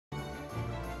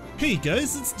Hey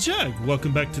guys, it's Jag!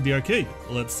 Welcome back to the arcade.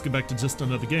 Let's get back to just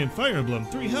another game, Fire Emblem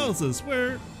Three Houses,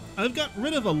 where I've got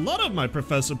rid of a lot of my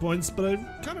professor points, but I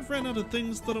kind of ran out of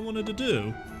things that I wanted to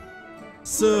do.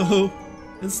 So,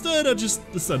 instead I just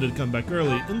decided to come back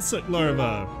early. Insect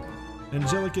larva,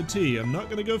 Angelica tea. I'm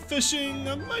not gonna go fishing.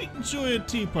 I might enjoy a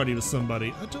tea party with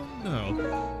somebody. I don't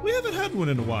know. We haven't had one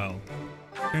in a while.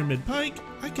 Pyramid Pike,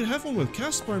 I could have one with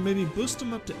Caspar and maybe boost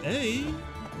him up to A.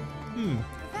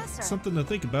 Something to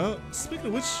think about. Speaking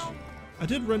of which, I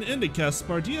did run into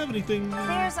Caspar. Do you have anything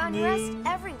There's unrest new?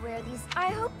 everywhere. I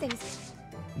hope things...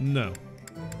 No.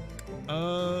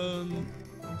 I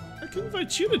can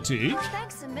invite you to tea.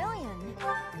 Thanks a million.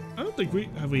 I don't think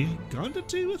have we gone to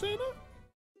tea with Anna?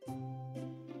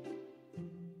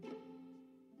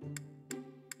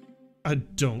 I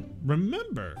don't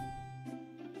remember.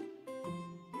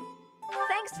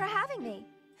 Thanks for having me.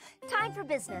 Time for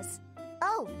business.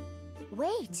 Oh,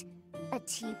 wait. A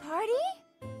tea party?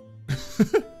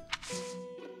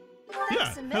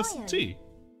 Yeah, have some tea.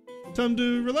 Time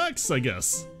to relax, I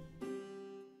guess.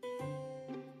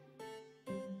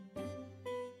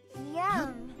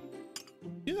 Yum.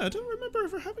 Yeah, I don't remember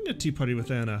ever having a tea party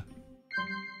with Anna.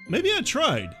 Maybe I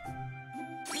tried.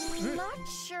 Not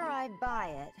sure I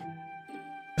buy it.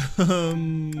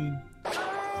 I'm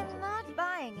not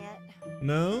buying it.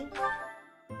 No?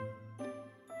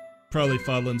 Probably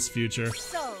Fodlan's future.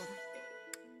 Sold.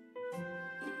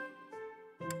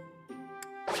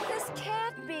 This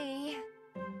can't be.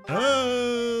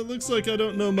 Looks like I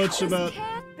don't know much about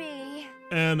Can't be.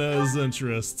 Anna's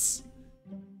interests.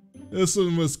 This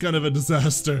one was kind of a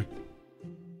disaster.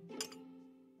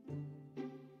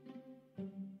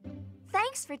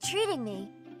 Thanks for treating me.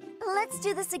 Let's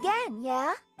do this again,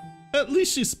 yeah? At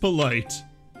least she's polite.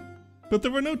 But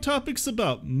there were no topics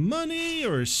about money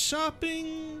or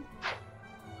shopping.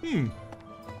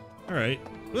 Alright,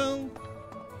 well,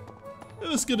 it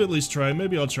was good to at least try.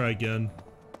 Maybe I'll try again.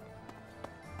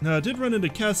 Now, I did run into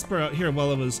Caspar out here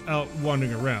while I was out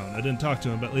wandering around. I didn't talk to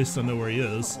him, but at least I know where he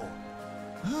is.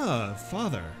 Ah,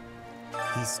 father.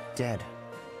 He's dead.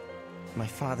 My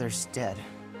father's dead.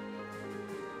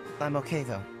 I'm okay,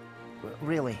 though.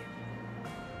 Really.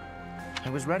 I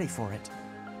was ready for it.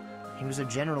 He was a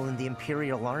general in the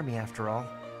Imperial Army, after all.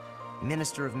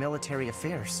 Minister of Military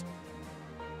Affairs.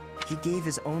 He gave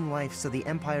his own life so the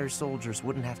Empire's soldiers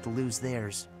wouldn't have to lose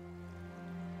theirs.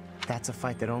 That's a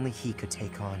fight that only he could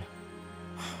take on.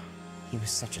 He was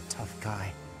such a tough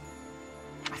guy.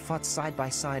 I fought side by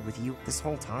side with you this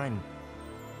whole time.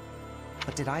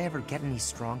 But did I ever get any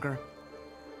stronger?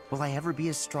 Will I ever be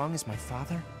as strong as my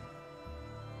father?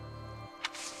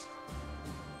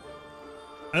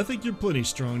 I think you're plenty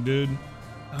strong, dude.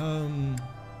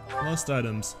 Lost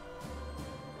items.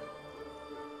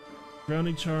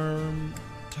 Grounding charm,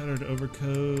 tattered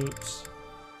overcoat.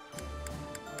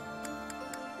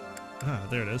 Ah,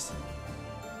 there it is.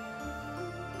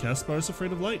 Caspar's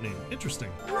afraid of lightning.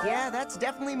 Interesting. Yeah, that's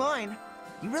definitely mine.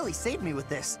 You really saved me with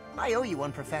this. I owe you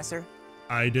one, Professor.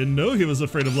 I didn't know he was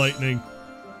afraid of lightning.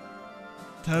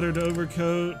 Tattered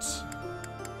overcoat.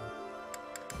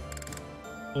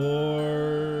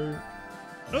 Or...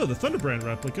 oh, the Thunderbrand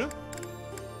replica.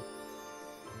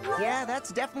 Yeah,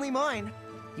 that's definitely mine.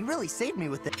 You really saved me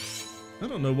with this. I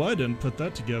don't know why I didn't put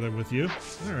that together with you.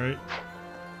 Alright.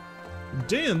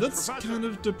 Damn, that's kind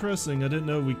of depressing. I didn't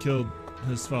know we killed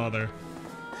his father.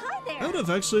 Hi there. I would have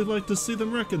actually liked to see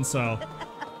them reconcile.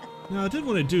 Now, I did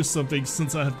want to do something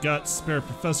since I have got spare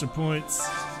professor points.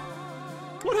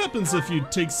 What happens if you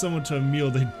take someone to a meal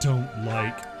they don't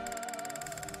like?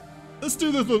 Let's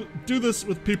do this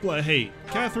with people I hate.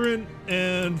 Catherine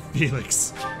and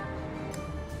Felix.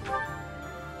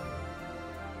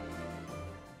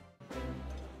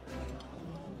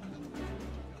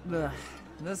 Ugh,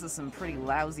 this is some pretty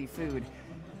lousy food.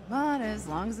 But as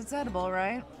long as it's edible,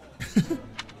 right?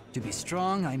 To be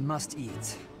strong, I must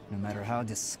eat, no matter how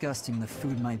disgusting the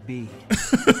food might be.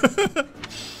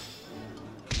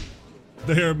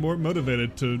 They are more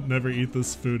motivated to never eat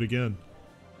this food again.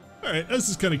 Alright, I was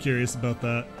just kind of curious about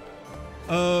that.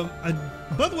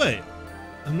 By the way,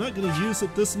 I'm not going to use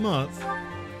it this month,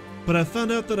 but I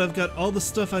found out that I've got all the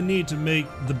stuff I need to make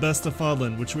the Best of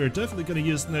Fodlan, which we are definitely going to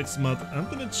use next month. I'm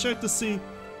going to check to see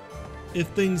if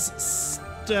things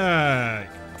stack,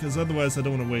 because otherwise I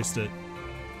don't want to waste it.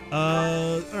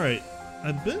 Alright,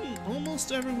 I've been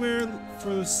almost everywhere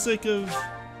for the sake of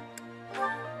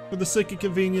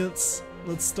convenience.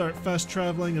 Let's start fast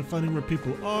traveling and finding where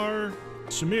people are.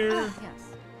 Shamir,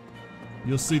 Yes.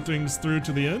 you'll see things through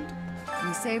to the end?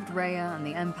 We saved Rhea and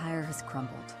the Empire has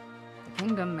crumbled. The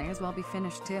kingdom may as well be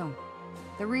finished too.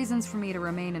 The reasons for me to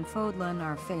remain in Fodlan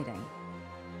are fading.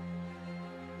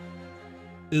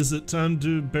 Is it time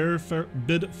to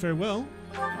bid farewell?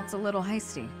 That's a little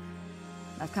hasty.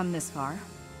 I've come this far.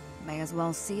 May as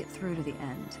well see it through to the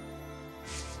end.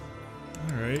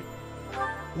 Alright.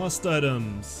 Lost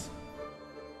items.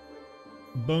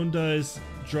 Bone dice,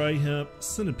 dry hemp,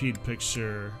 centipede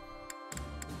picture.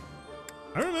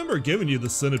 I remember giving you the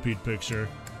centipede picture.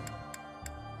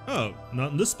 Oh,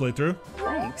 not in this playthrough.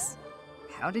 Thanks.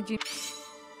 How did you...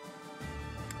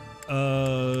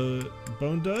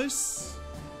 Bone dice?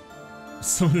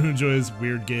 Someone who enjoys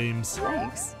weird games.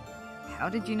 Thanks. How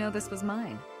did you know this was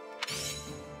mine?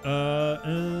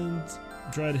 And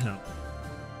dried hemp.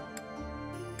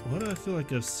 Why do I feel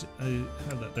like I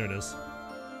have that? There it is.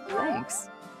 Thanks.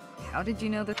 How did you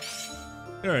know that?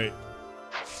 Alright.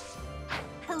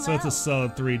 So that's a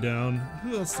solid 3 down.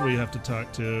 Who else do we have to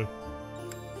talk to?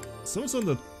 Someone's on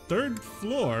the 3rd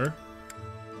floor.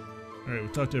 Alright, we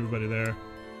talked to everybody there.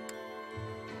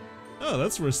 Oh,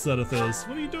 that's where Seiros is.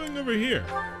 What are you doing over here?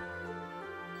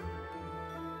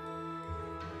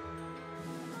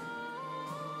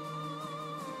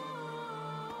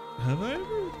 Have I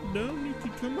ever known you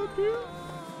could come up here?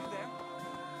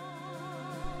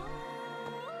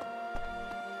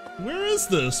 Where is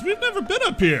this? We've never been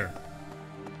up here!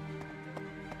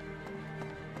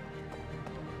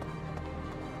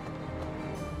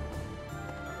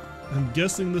 I'm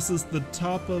guessing this is the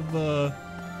top of, the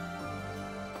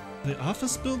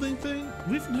office building thing?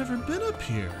 We've never been up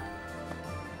here.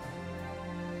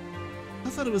 I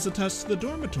thought it was attached to the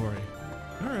dormitory.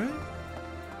 Alright.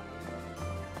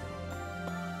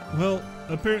 Well,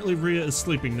 apparently Rhea is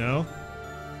sleeping now.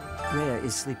 Rhea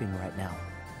is sleeping right now.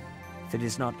 If it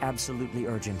is not absolutely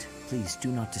urgent, please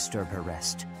do not disturb her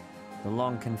rest. The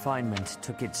long confinement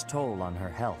took its toll on her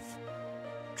health.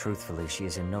 Truthfully, she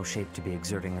is in no shape to be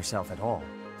exerting herself at all,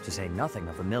 to say nothing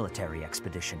of a military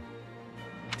expedition.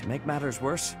 To make matters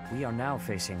worse, we are now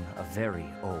facing a very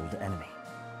old enemy.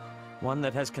 One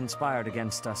that has conspired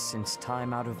against us since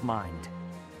time out of mind.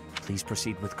 Please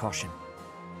proceed with caution.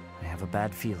 I have a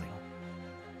bad feeling.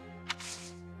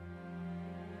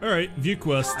 Alright, view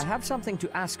quest. I have something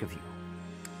to ask of you.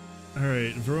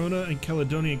 Alright, Verona and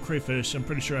Caledonian crayfish. I'm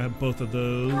pretty sure I have both of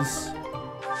those.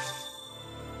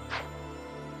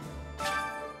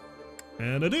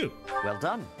 And I do. Well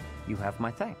done. You have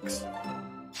my thanks.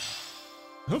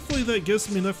 Hopefully that gives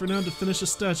me enough renown to finish a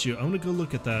statue. I want to go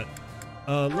look at that.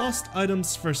 Lost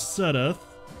items for Seiros.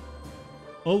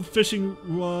 Old fishing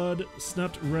rod,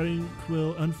 snapped writing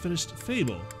quill, unfinished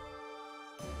fable.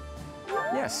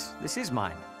 Yes, this is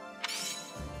mine.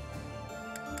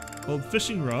 Old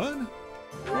fishing rod?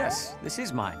 Yes, this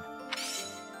is mine.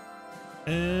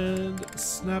 And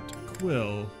snapped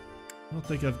quill. I don't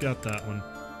think I've got that one.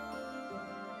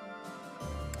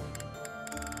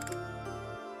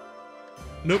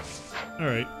 Nope.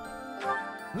 Alright.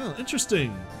 Well,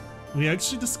 interesting. We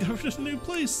actually discovered a new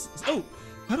place. Oh,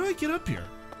 how do I get up here?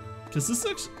 Because this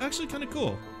is actually kind of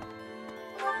cool.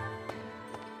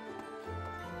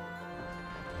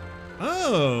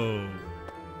 Oh!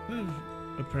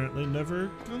 I've apparently never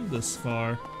come this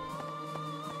far.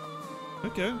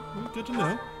 Okay, well, good to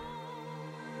know.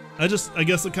 I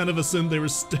guess I kind of assumed they were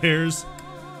stairs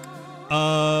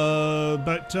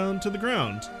back down to the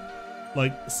ground.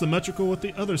 Like, symmetrical with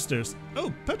the other stairs.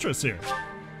 Oh, Petra's here.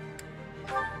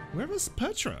 Where was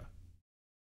Petra?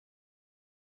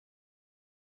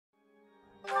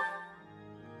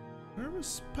 Where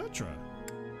was Petra?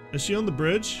 Is she on the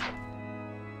bridge?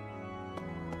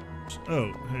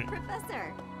 Oh, hey.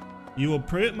 Professor! You will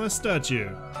pray at my statue.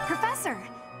 Professor!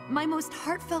 My most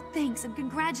heartfelt thanks and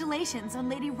congratulations on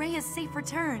Lady Rhea's safe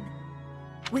return.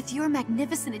 With your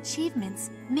magnificent achievements,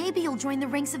 maybe you'll join the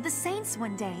ranks of the saints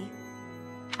one day.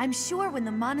 I'm sure when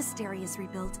the monastery is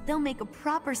rebuilt, they'll make a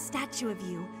proper statue of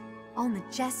you. All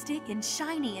majestic and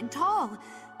shiny and tall.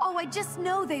 Oh, I just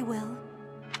know they will.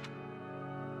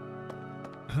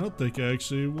 I don't think I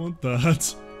actually want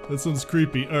that. That sounds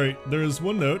creepy. Alright, there is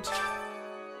one note.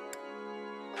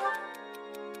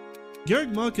 Garrick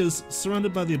Mach is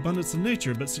surrounded by the abundance of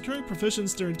nature, but securing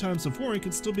provisions during times of war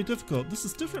can still be difficult. This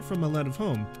is different from my land of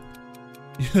home.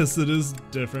 Yes, it is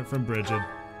different from Brigid.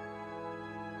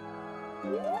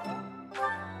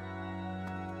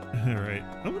 Alright,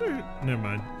 I wonder... Never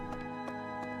mind.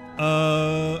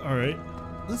 Alright.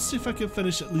 Let's see if I can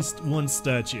finish at least one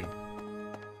statue.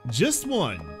 Just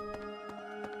one.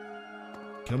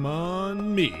 Come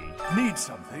on, me. Need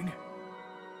something?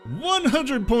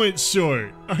 100 points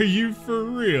short. Are you for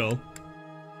real?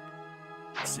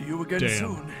 See you again Damn.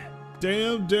 soon.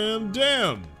 Damn, damn,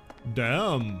 damn.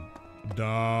 Damn.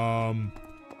 Damn.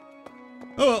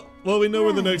 Oh well, we know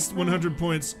where the next 100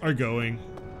 points are going.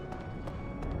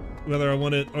 whether I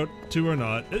want it to or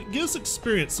not. It gives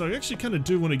experience, so I actually kind of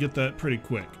do want to get that pretty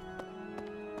quick.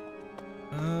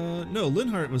 No,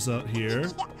 Linhardt was out here.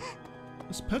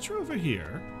 Was Petra over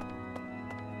here?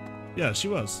 Yeah, she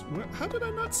was. How did I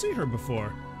not see her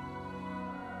before?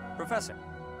 Professor.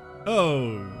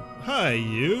 Oh, hi,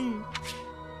 you.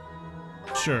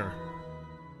 Sure.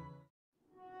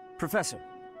 Professor,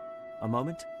 a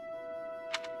moment.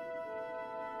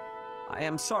 I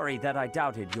am sorry that I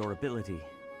doubted your ability.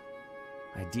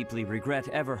 I deeply regret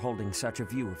ever holding such a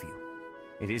view of you.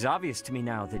 It is obvious to me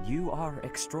now that you are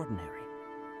extraordinary.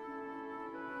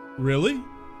 Really?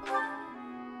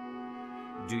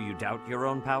 Do you doubt your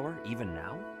own power, even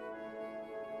now?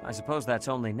 I suppose that's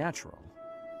only natural.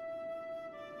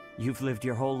 You've lived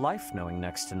your whole life knowing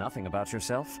next to nothing about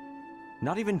yourself.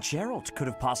 Not even Geralt could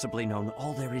have possibly known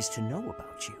all there is to know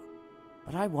about you.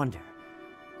 But I wonder,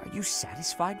 are you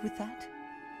satisfied with that?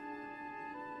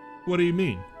 What do you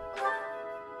mean?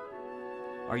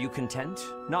 Are you content,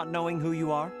 not knowing who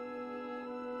you are?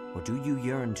 Or do you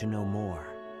yearn to know more?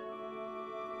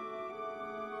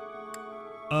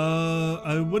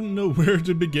 I wouldn't know where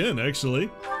to begin, actually.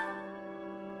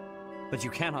 But you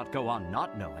cannot go on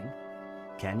not knowing,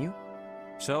 can you?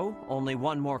 So, only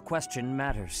one more question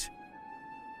matters.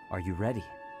 Are you ready?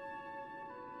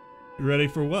 You ready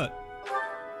for what?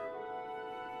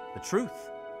 The truth.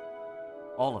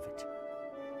 All of it.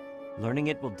 Learning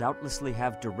it will doubtlessly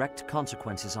have direct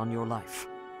consequences on your life.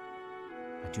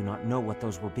 I do not know what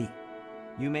those will be.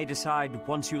 You may decide,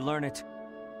 once you learn it,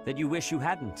 that you wish you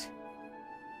hadn't.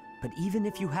 But even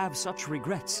if you have such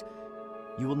regrets,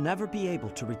 you will never be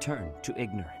able to return to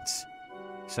ignorance.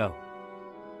 So,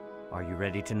 are you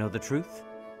ready to know the truth?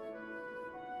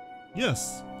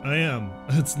 Yes, I am.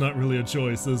 It's not really a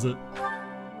choice, is it?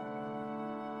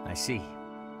 I see.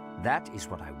 That is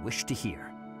what I wish to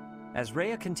hear. As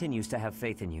Rhea continues to have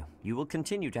faith in you, you will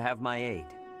continue to have my aid.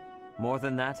 More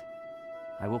than that,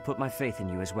 I will put my faith in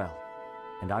you as well.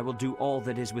 And I will do all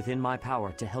that is within my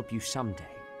power to help you someday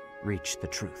reach the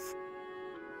truth.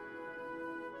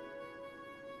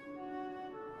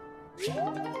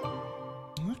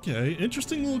 Okay,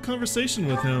 interesting little conversation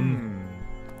with him.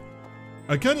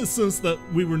 I kind of sensed that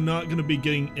we were not going to be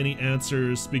getting any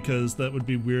answers because that would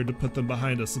be weird to put them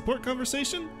behind a support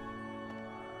conversation.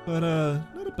 But,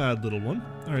 not a bad little one.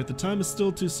 Alright, the time is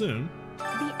still too soon.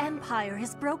 The Empire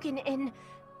has broken in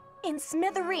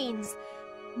smithereens.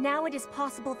 Now it is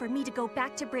possible for me to go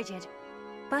back to Brigid.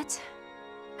 But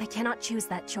I cannot choose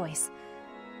that choice.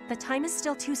 The time is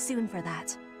still too soon for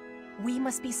that. We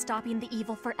must be stopping the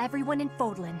evil for everyone in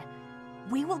Fodlan.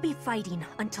 We will be fighting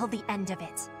until the end of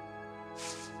it.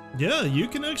 Yeah, you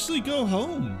can actually go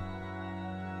home.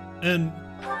 And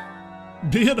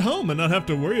be at home and not have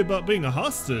to worry about being a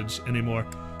hostage anymore.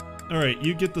 Alright,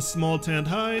 you get the small tanned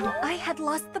hide. I had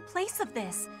lost the place of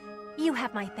this. You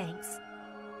have my thanks.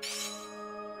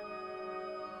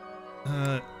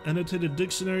 Annotated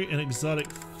dictionary and exotic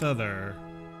feather.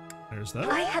 There's that.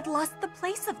 I had lost the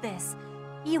place of this.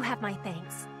 You have my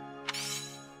thanks.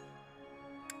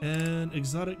 And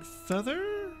exotic feather?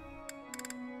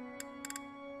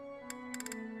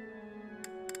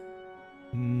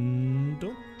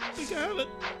 Don't think I have it.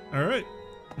 Alright.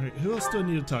 Alright, who else do I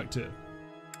need to talk to?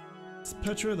 It's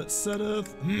Petra, that's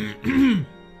Sedith.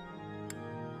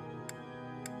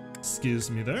 Excuse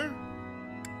me there.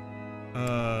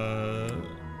 That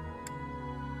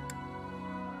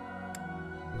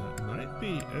might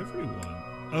be everyone.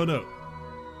 Oh no.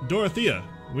 Dorothea.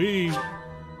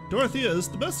 Dorothea is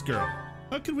the best girl.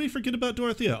 How could we forget about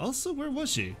Dorothea? Also, where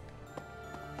was she?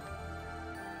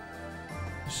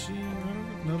 Is she...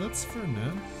 No, that's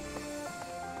Fernand.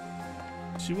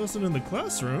 She wasn't in the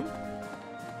classroom.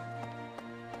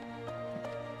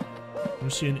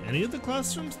 Was she in any of the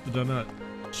classrooms? Did I not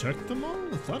check them all?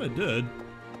 I thought I did.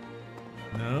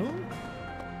 No?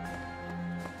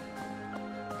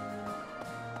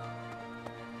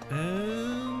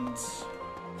 And...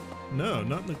 no,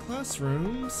 not in the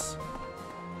classrooms.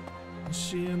 Is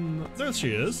she in... there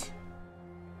she is.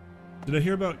 Did I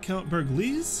hear about Count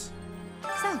Bergliez?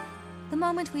 So, the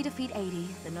moment we defeat 80,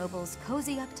 the nobles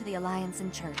cozy up to the Alliance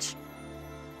and Church.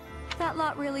 That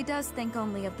lot really does think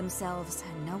only of themselves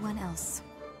and no one else.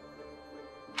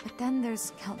 But then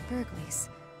there's Count Bergliez.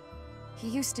 He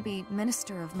used to be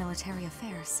Minister of Military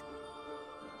Affairs.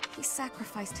 He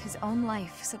sacrificed his own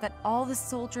life so that all the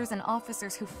soldiers and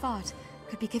officers who fought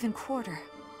could be given quarter.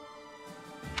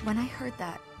 When I heard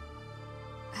that,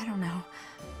 I don't know,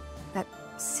 that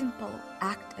simple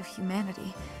act of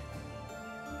humanity,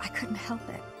 I couldn't help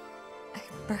it. I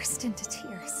burst into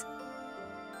tears.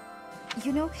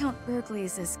 You know Count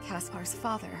Bergliez is Caspar's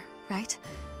father, right?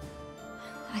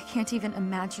 I can't even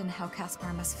imagine how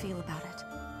Caspar must feel about it.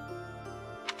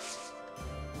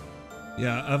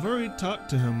 Yeah, I've already talked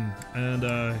to him,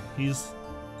 and he's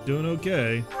doing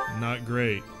okay. Not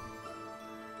great.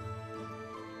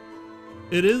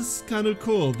 It is kind of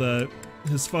cool that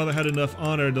his father had enough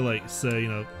honor to, like, say, you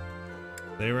know,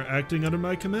 they were acting under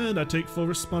my command, I take full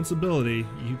responsibility.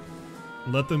 You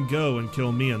let them go and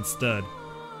kill me instead.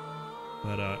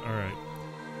 But,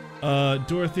 alright.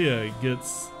 Dorothea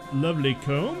gets lovely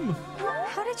comb.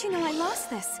 How did you know I lost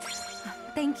this?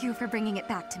 Thank you for bringing it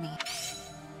back to me.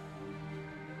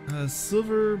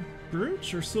 Silver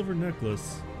brooch or silver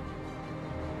necklace?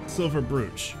 Silver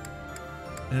brooch.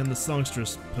 And the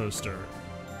songstress poster.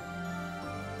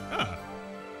 Ah.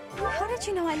 How did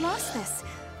you know I lost this?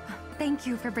 Thank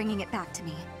you for bringing it back to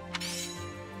me.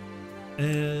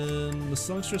 And the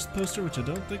songstress poster, which I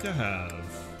don't think I have.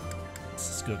 Let's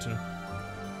just go to.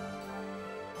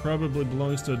 Probably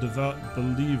belongs to a devout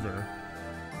believer.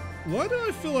 Why do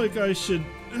I feel like I should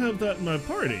have that in my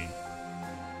party?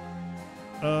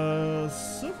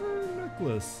 Silver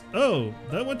necklace. Oh,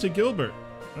 that went to Gilbert.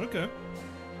 Okay.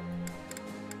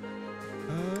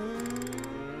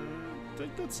 I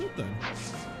think that's it then.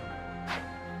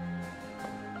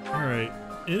 Alright,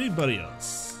 anybody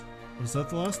else? Was that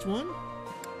the last one?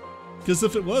 Because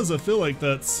if it was, I feel like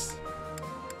that's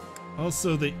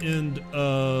also the end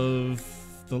of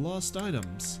the lost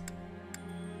items.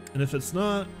 And if it's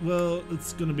not, well,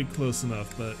 it's gonna be close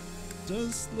enough, but it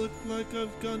does look like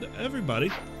I've gone to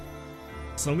everybody.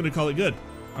 So I'm gonna call it good.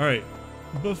 Alright,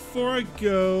 before I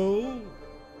go...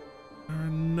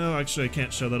 no, actually I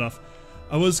can't show that off.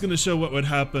 I was gonna show what would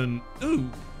happen. Ooh,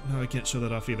 no, I can't show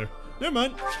that off either. Never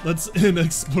mind, let's end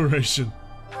exploration.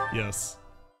 Yes.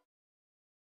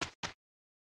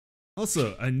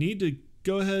 Also, I need to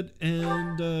go ahead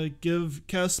and give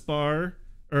Caspar,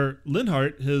 or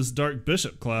Linhardt, his Dark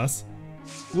Bishop class.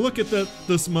 We'll look at that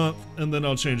this month, and then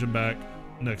I'll change him back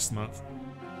next month.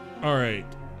 Alright,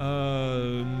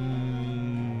 I'm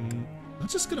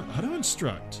just gonna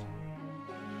auto-instruct.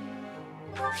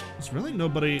 There's really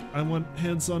nobody I want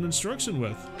hands-on instruction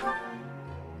with.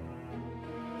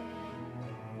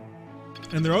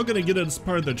 And they're all gonna get it as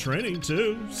part of their training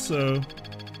too, so...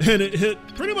 And it hit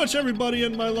pretty much everybody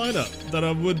in my lineup that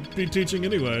I would be teaching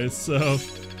anyway, so...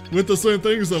 With the same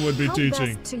things I would be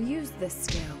teaching. Best to use this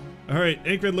skill? Alright,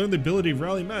 Anchor learned the ability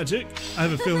Rally Magic. I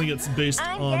have a feeling it's based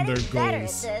on their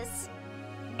goals.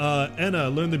 Anna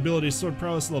learned the ability Sword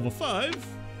Prowess level 5.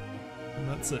 And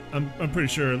that's it. I'm pretty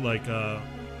sure, like,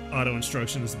 auto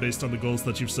instruction is based on the goals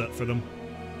that you've set for them.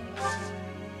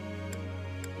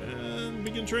 And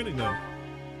begin training then.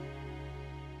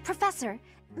 Professor,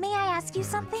 may I ask you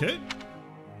something? Okay.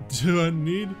 Do I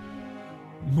need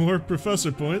more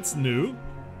professor points? No.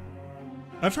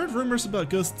 I've heard rumors about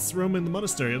ghosts roaming the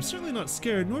monastery. I'm certainly not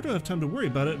scared, nor do I have time to worry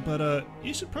about it, but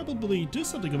you should probably do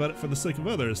something about it for the sake of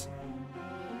others.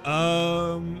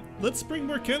 Let's bring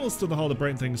more candles to the hall to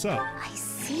brighten things up. I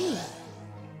see.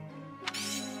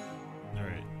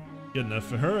 Alright. Good enough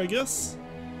for her, I guess.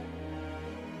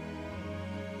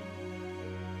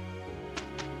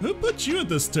 Who put you at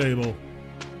this table?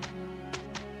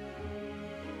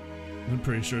 I'm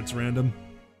pretty sure it's random.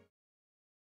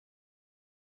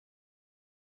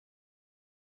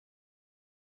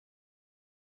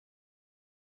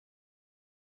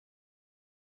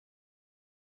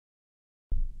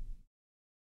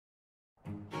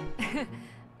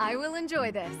 I will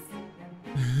enjoy this.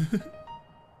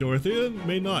 Dorothea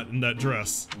may not in that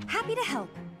dress. Happy to help.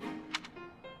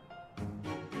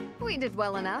 We did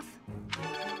well enough.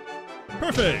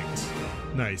 Perfect!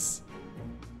 Nice.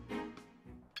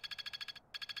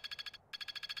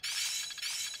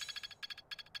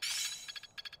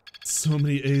 So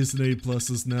many A's and A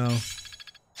pluses now.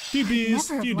 Few B's,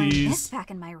 Never few have learned D's. this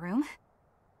back in my room.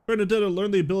 Bernadetta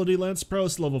learned the ability Lance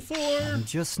Prowess level 4. I'm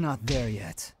just not there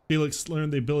yet. Felix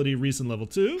learned the ability Reason level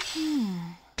 2.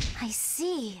 I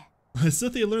see.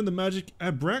 Cynthia learned the magic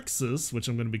Abraxas, which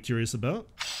I'm going to be curious about.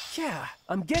 Yeah,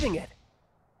 I'm getting it.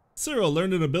 Cyril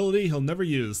learned an ability he'll never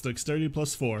use, Dexterity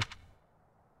plus 4.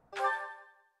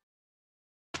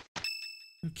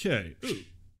 Okay, ooh.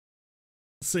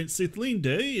 St. Cetheline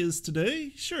Day is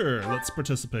today? Sure, let's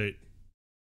participate.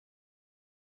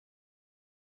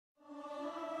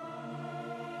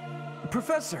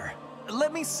 Professor,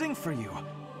 let me sing for you.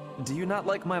 Do you not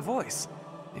like my voice?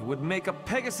 It would make a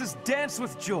Pegasus dance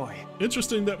with joy.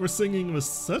 Interesting that we're singing with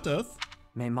Seteth.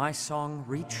 May my song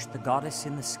reach the goddess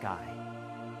in the sky.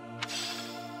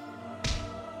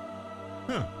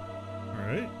 Huh.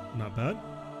 Alright, not bad.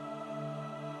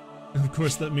 And of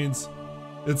course that means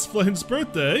it's Flame's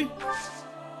birthday.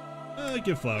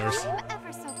 Give flowers. I'm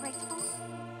ever so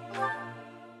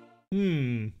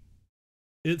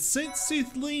It's St.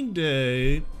 Seathleen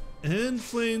Day, and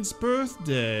Flane's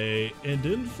birthday, and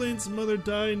Inflane's mother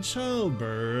died in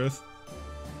childbirth.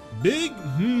 Big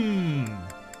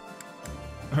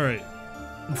Alright,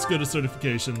 let's go to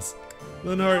certifications.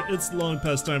 Leonhardt, it's long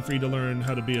past time for you to learn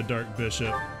how to be a Dark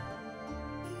Bishop.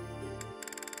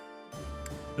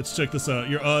 Let's check this out.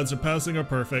 Your odds of passing are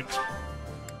perfect.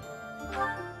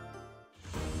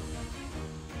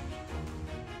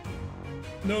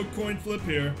 No coin flip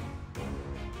here.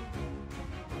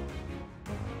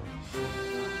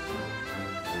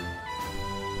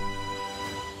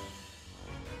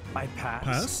 I passed.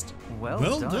 Passed?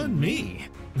 Well done me.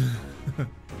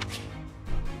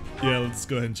 Yeah, let's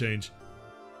go ahead and change.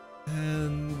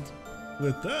 And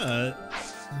with that,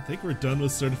 I think we're done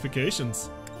with certifications.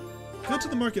 Go to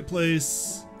the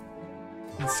marketplace.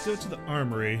 Let's go to the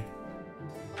armory.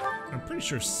 I'm pretty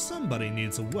sure somebody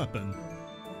needs a weapon.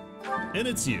 And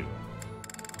it's you.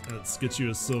 Let's get you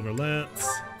a silver lance.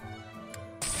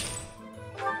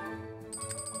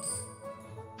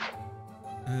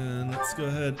 And let's go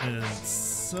ahead and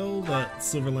sell that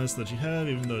silver lance that you have,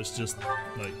 even though it's just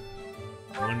like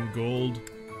 1 gold.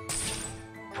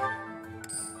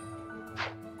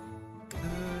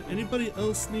 Anybody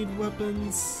else need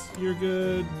weapons? You're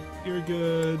good. You're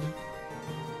good.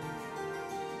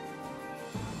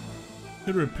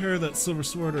 Could repair that silver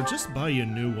sword or just buy you a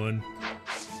new one.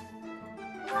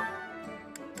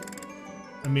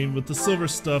 I mean, with the silver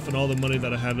stuff and all the money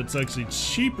that I have, it's actually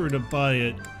cheaper to buy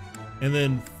it and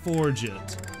then forge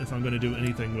it if I'm going to do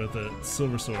anything with it.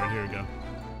 Silver sword, here we go.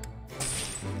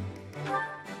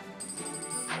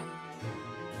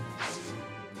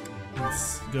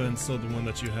 Let's go ahead and sell the one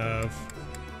that you have.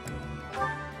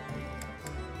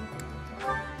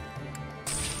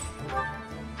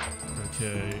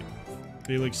 Okay.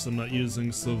 Felix, I'm not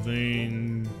using.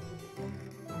 Sylvain.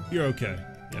 You're okay.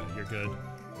 Yeah, you're good.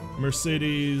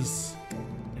 Mercedes.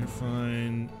 You're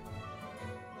fine.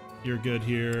 You're good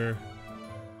here.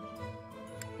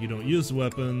 You don't use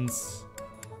weapons.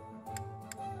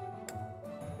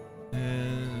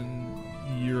 And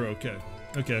you're okay.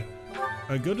 Okay.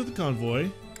 Go to the convoy.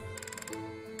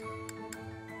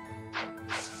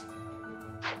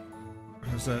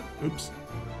 How's that? Oops.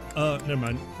 Never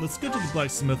mind. Let's go to the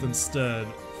blacksmith instead.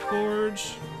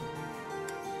 Forge.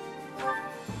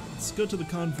 Let's go to the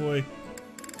convoy.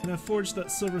 Can I forge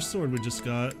that silver sword we just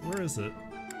got? Where is it?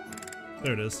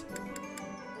 There it is.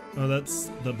 Oh,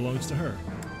 that belongs to her.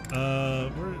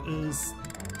 Where is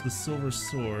the silver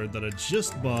sword that I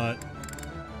just bought?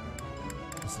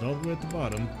 Is it all the way at the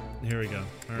bottom? Here we go.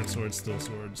 Iron sword, steel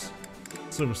swords.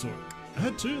 Silver sword. I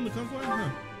had 2 in the convoy? Huh.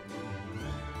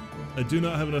 I do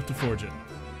not have enough to forge it.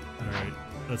 Alright,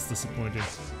 that's disappointing.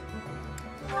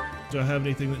 Do I have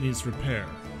anything that needs repair?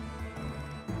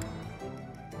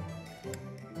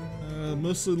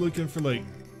 Mostly looking for like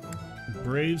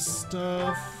brave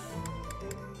stuff.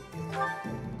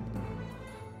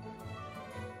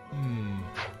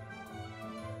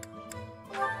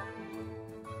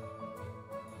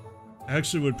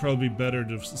 Actually would probably be better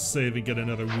to save and get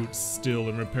another Woot Steel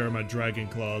and repair my Dragon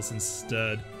Claws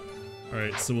instead.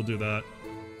 Alright, so we'll do that.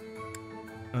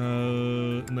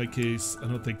 In that case, I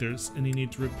don't think there's any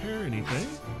need to repair anything.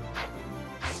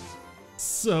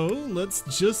 So, let's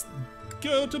just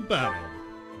go to battle.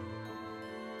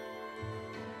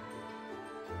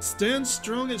 Stand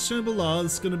strong at Shambhala.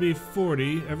 It's gonna be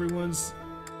 40. Everyone's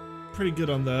pretty good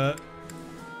on that.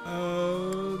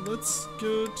 Let's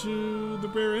go to the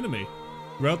rare enemy.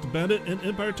 Rout the bandit in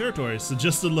Empire territory.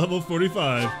 Suggested level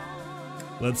 45.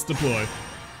 Let's deploy.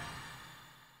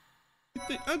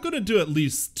 I'm gonna do at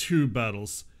least 2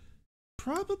 battles.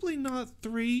 Probably not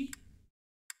 3.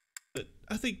 But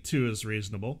I think 2 is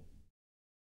reasonable.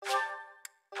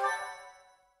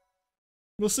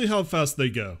 We'll see how fast they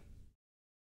go.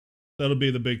 That'll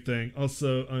be the big thing.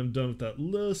 Also, I'm done with that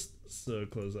list, so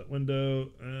close that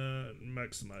window and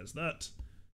maximize that.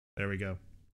 There we go.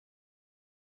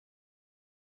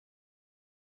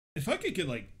 If I could get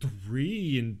like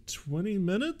 3 in 20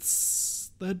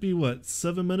 minutes, that'd be what,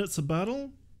 7 minutes a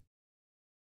battle?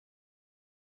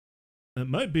 That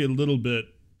might be a little bit...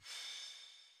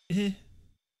 Yeah,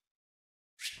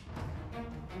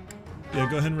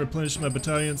 go ahead and replenish my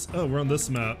battalions. Oh, we're on this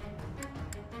map.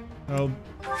 How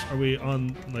are we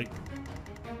on, like,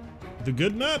 the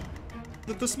good map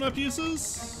that this map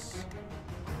uses?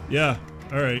 Yeah,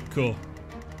 alright, cool.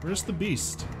 Where's the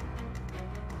beast?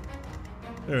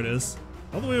 There it is.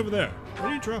 All the way over there.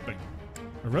 What are you dropping?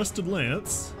 A rusted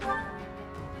lance.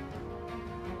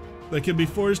 That can be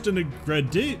forged into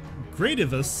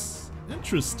Gradivus.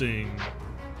 Interesting.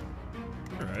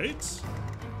 Alright.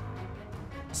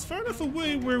 It's far enough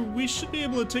away where we should be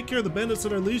able to take care of the bandits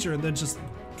at our leisure and then just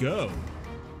go.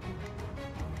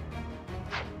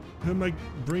 Who am I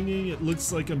bringing? It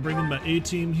looks like I'm bringing my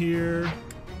A-team here.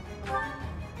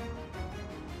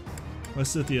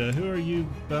 Lysithia, who are you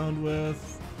bound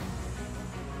with?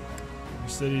 Your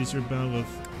cities you're bound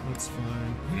with. That's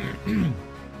fine.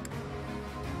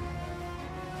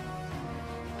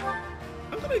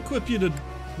 I'm gonna equip you to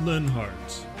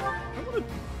Linhardt. I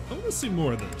wanna see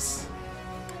more of this.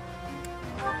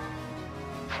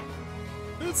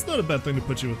 It's not a bad thing to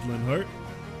put you with Linhardt.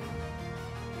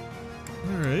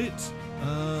 Alright.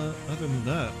 Other than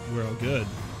that, we're all good.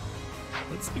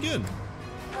 Let's begin.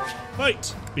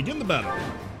 Fight! Begin the battle.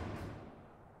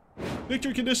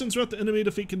 Victory conditions throughout the enemy,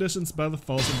 defeat conditions by the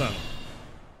falls of battle.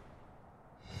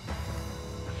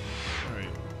 Alright.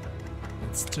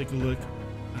 Let's take a look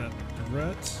at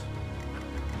Brett.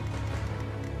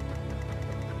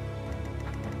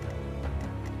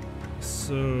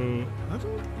 So, I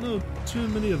don't know too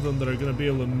many of them that are going to be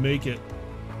able to make it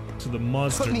to the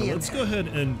monster, but let's go ahead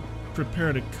and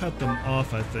prepare to cut them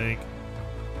off, I think.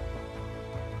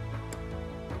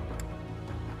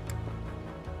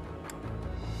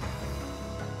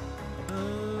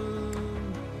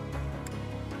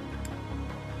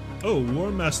 Oh,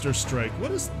 War Master Strike.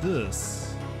 What is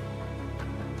this?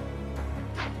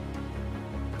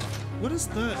 What is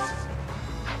that?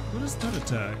 What is that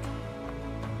attack?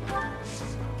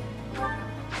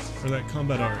 Or that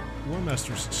combat art? War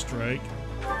Master's Strike.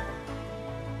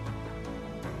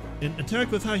 An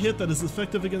attack with high hit that is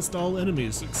effective against all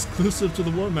enemies, exclusive to the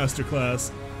War Master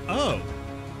class. Oh.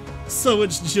 So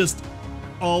it's just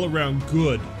all around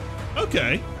good.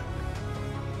 Okay.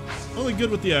 Only good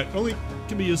with the axe. Only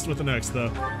can be used with an axe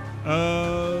though.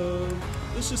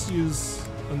 Let's just use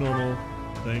a normal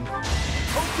thing.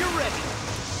 Hope you're ready.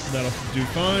 That'll do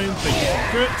fine. Thank you for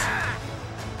the crit.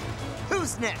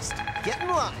 Who's next? Get in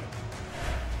line.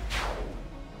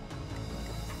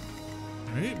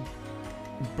 Alright.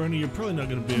 Bernie, you're probably not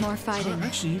going to be... More fighting. Oh,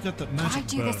 actually, you got that magic I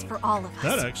do bow. this for all of us.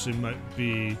 That actually might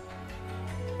be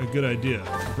a good idea.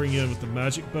 Bring you in with the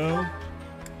magic bow.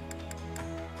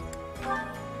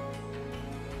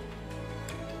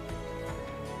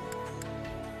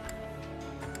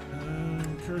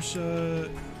 Kersha...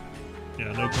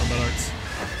 Yeah, no combat arts.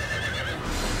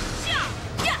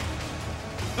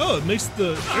 Oh, it makes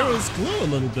the arrows glow a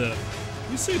little bit.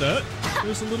 You see that?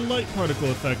 There's a little light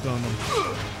particle effect on them.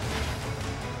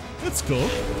 That's cool.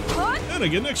 And I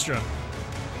get an extra.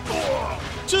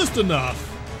 Just enough.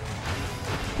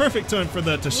 Perfect time for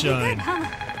that to shine.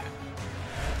 Alright.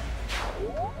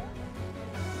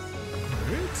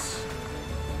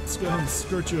 Let's go ahead and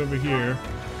skirt you over here.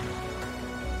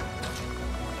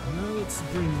 Now let's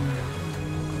bring...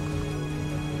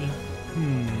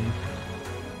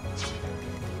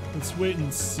 Let's wait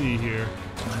and see here.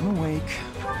 I'm awake.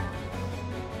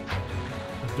 I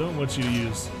don't want you to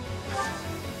use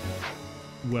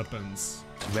weapons.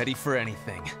 Ready for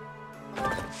anything.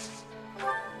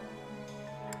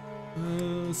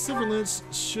 Silverlance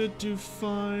should do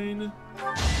fine.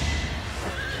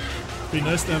 Be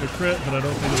nice to have a crit, but I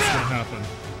don't think it's gonna happen.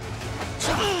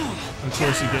 Of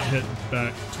course you get hit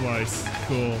back twice.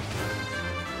 Cool.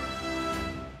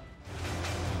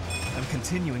 I'm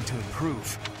continuing to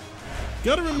improve.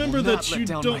 Gotta remember that you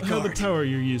don't don't have the power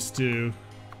you're used to.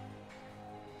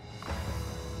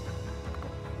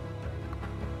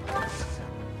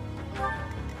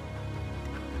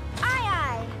 Aye,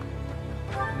 aye.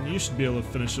 You should be able to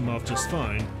finish him off just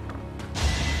fine.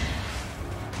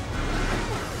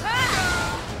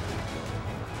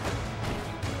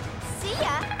 See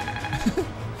ya.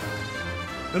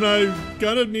 And I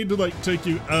gotta need to like take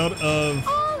you out of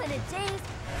All in a daze.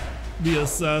 the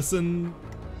assassin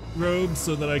robe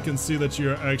so that I can see that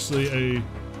you're actually a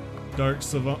dark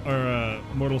savant or a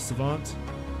mortal savant.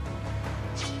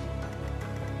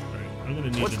 Alright, I'm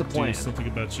gonna need to do something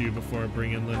about you before I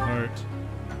bring in Linhardt.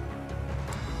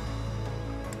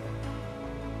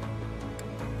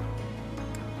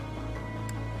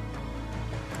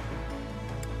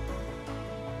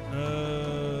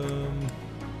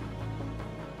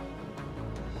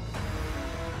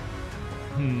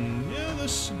 Yeah,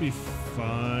 this should be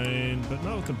fine, but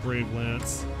not with the Brave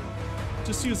Lance.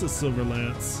 Just use a Silver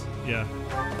Lance. Yeah.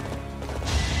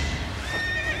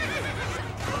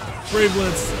 Brave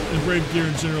Lance and Brave Gear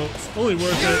in general, it's only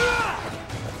worth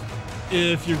it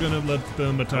if you're gonna let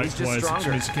them attack twice, which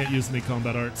means you can't use any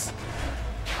combat arts.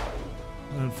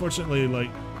 Unfortunately, like,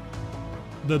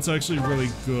 that's actually really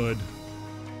good.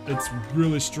 It's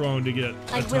really strong to get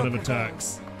a ton of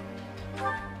attacks.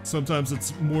 Sometimes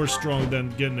it's more strong than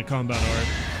getting a combat art.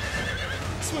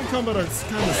 X1 combat art's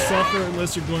kind of suffer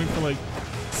unless you're going for like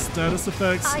status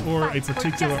effects or a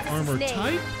particular armor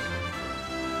type.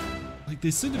 Like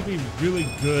they seem to be really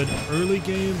good early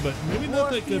game, but maybe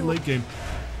not that good late game.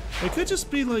 It could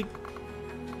just be like,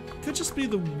 could just be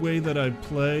the way that I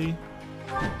play.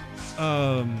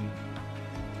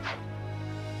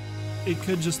 It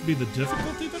could just be the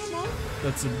difficulty that I'm on.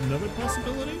 That's another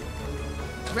possibility.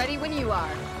 Ready when you are.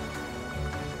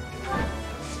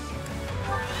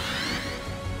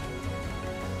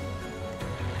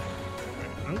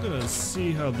 I'm gonna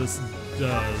see how this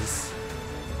does.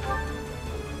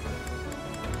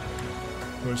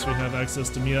 Of course, we have access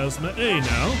to Miasma A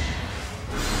now.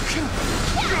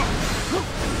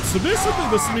 So basically,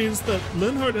 this means that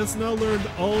Linhardt has now learned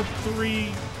all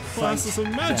 3 classes of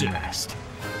magic.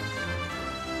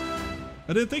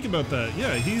 I didn't think about that.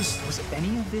 Yeah, he's... Was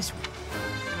any of this...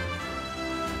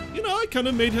 You know, I kind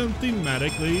of made him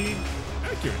thematically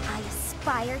accurate. I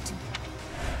aspire to...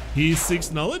 He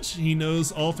seeks knowledge. He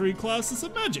knows all 3 classes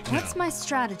of magic now. What's my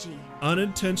strategy?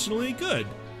 Unintentionally good.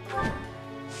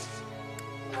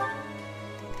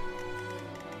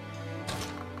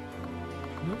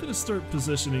 I'm gonna start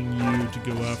positioning you to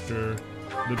go after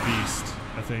the beast,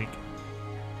 I think.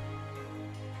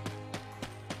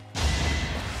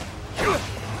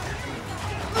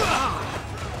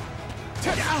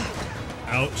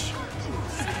 Ouch.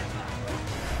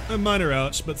 A minor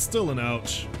ouch, but still an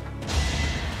ouch.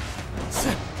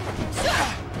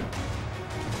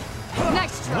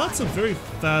 Next try. Lots of very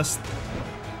fast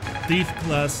thief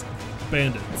class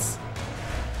bandits.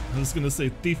 I was gonna say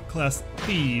thief class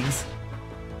thieves,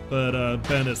 but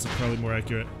bandits are probably more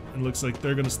accurate. It looks like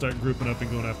they're gonna start grouping up and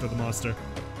going after the monster.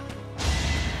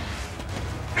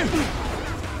 Don't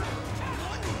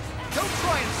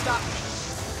try and stop me.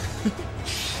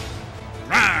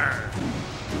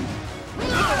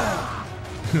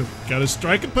 Gotta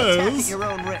strike a Attack at pose. your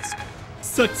own risk.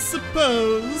 Sucks a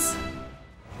pose.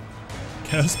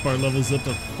 Caspar levels up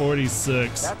to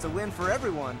 46. That's a win for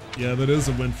everyone. Yeah, that is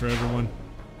a win for everyone.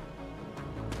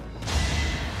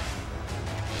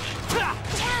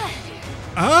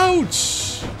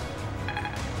 Ouch!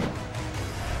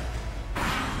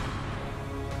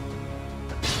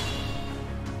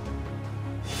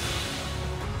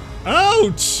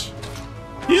 Ouch!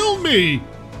 Heal me!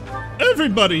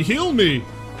 Everybody, heal me!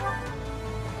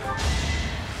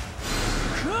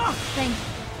 Thank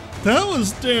you. That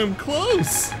was damn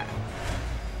close!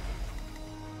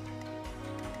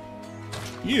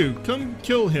 You, come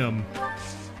kill him,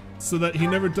 so that he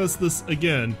never does this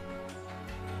again.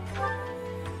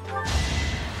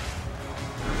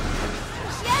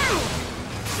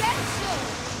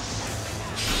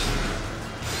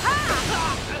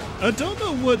 I don't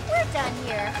know what We're done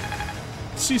here.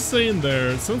 she's saying there.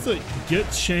 It sounds like get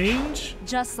change?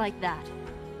 Just like that.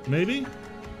 Maybe?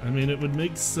 I mean, it would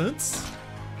make sense.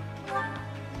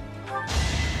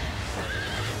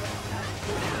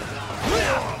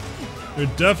 We're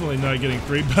definitely not getting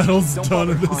 3 battles done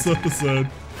in this episode.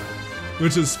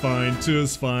 Which is fine. 2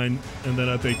 is fine. And then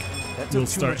I think we'll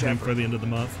start heading for the end of the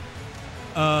month.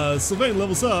 Sylvain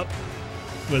levels up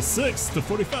with 6 to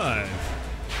 45.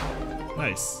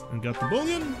 Nice. And got the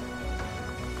bullion.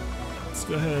 Let's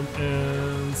go ahead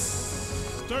and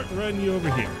start riding you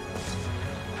over here.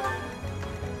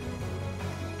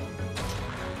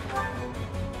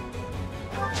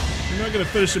 I'm not gonna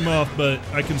finish him off, but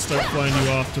I can start flying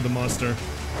you off to the monster.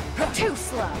 Too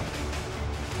slow.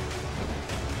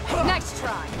 Next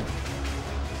try.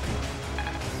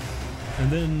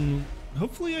 And then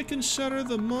hopefully I can shatter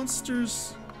the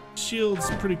monster's shields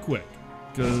pretty quick.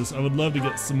 Because I would love to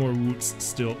get some more Woots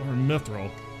still, or Mithril.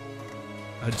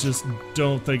 I just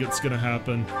don't think it's gonna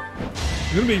happen.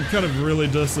 I'm gonna be kind of really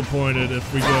disappointed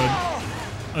if we go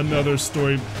another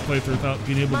story playthrough without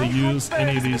being able to use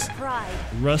any of these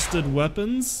rusted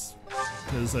weapons.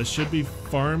 Because I should be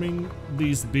farming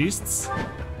these beasts.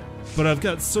 But I've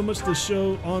got so much to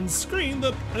show on screen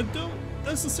that I don't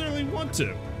necessarily want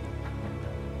to.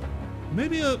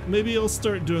 Maybe I'll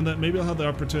start doing that. Maybe I'll have the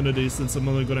opportunity, since I'm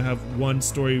only going to have 1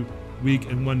 story week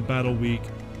and 1 battle week.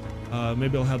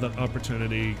 Maybe I'll have that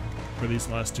opportunity for these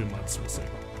last 2 months. We'll see.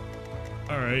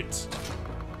 Alright.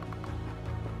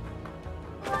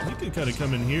 You can kind of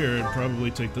come in here and probably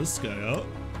take this guy out.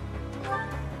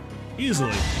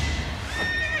 Easily.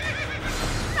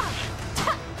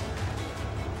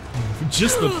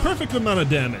 Just the perfect amount of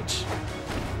damage.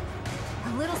 A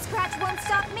little scratch won't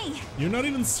stop me. You're not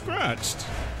even scratched.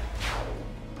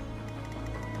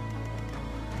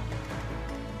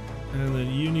 And then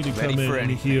you need to come in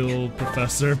and heal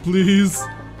Professor, please.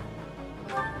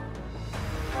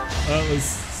 That was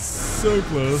so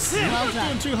close. You're Well not done.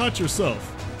 doing too hot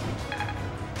yourself.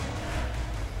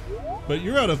 But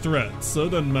you're out of threat, so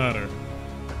it doesn't matter.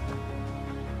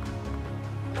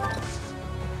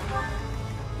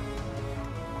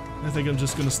 I think I'm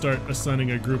just gonna start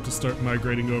assigning a group to start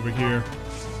migrating over here.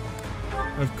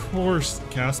 Of course,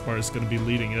 Caspar is gonna be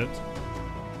leading it.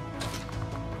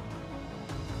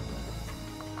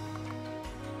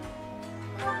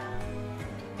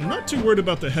 I'm not too worried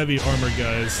about the heavy armor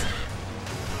guys.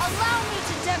 Allow me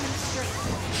to demonstrate.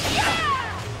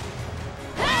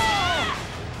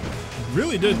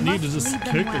 Really didn't need to must just lead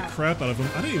them kick the well. crap out of him.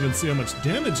 I didn't even see how much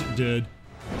damage it did.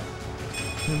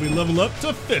 And we level up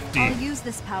to 50. I'll use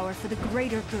this power for the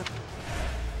greater good.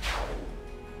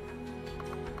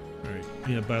 Alright,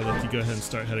 yeah, Byleth, you go ahead and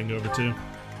start heading over too.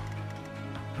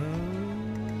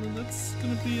 That's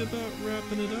gonna be about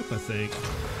wrapping it up, I think.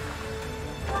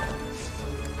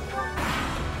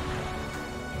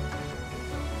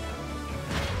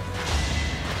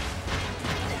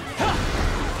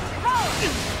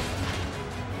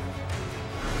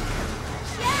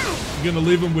 You're gonna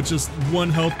leave him with just one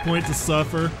health point to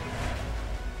suffer.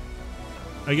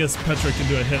 I guess Petra can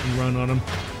do a hit and run on him.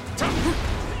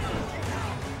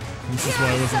 This is why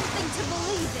I wasn't. Something to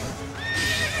believe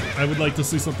in. I would like to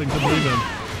see something to believe in.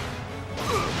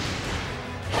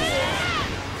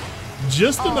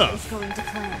 Just All is enough. going to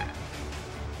plan.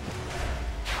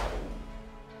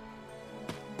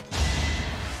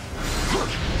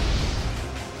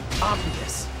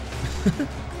 Obvious.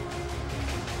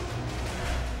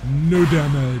 No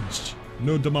damage.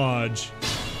 No damage.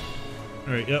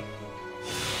 Alright, yep.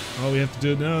 All we have to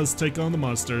do now is take on the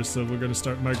monsters, so we're gonna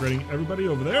start migrating everybody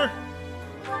over there.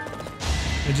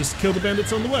 And just kill the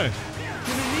bandits on the way.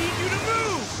 Gonna need you to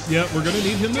move! Yeah, we're gonna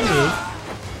need him to move.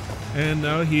 And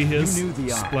now he has You knew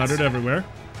the odds. splattered everywhere.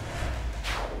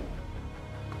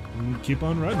 And keep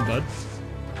on riding, bud.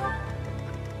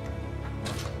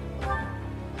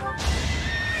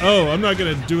 Oh, I'm not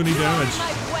gonna do any damage.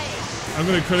 I'm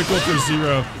gonna critical for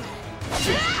 0.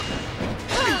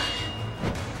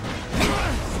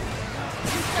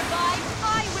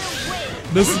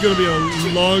 This is gonna be a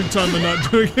long time of not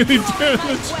doing any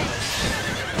damage.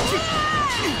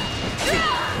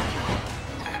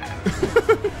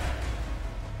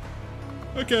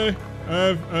 Okay,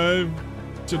 I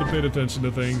should have paid attention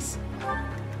to things.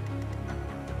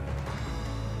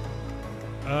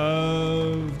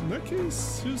 In that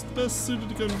case, who's the best suited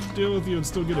to come deal with you and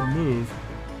still get a move?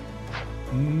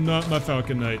 Not my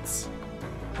Falcon Knights.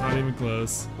 Not even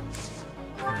close.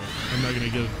 Alright, I'm not gonna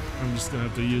give. I'm just gonna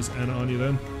have to use Anna on you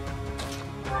then.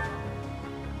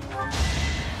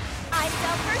 I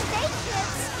sell first aid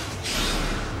kits.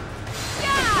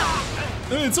 Yeah! I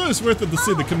mean, it's always worth it to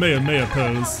see the Kamehameha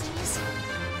pose.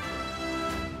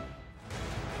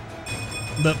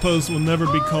 That pose will never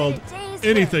be called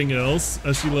anything else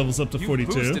as she levels up to You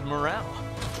 42. boosted morale.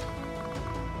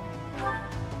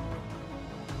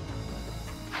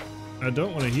 I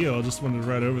don't want to heal, I just wanted to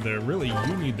ride over there. Really,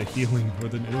 you need the healing more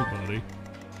than anybody.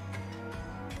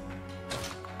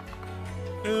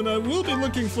 And I will be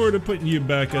looking forward to putting you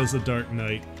back as a Dark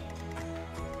Knight.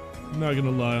 I'm not gonna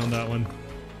lie on that one.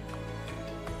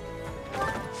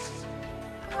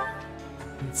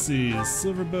 Let's see,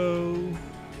 Silverbow.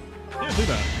 Yeah, do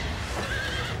that.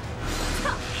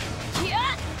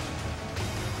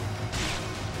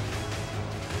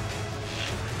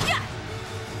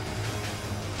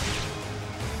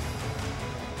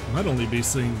 Might only be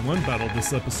seeing one battle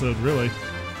this episode, really.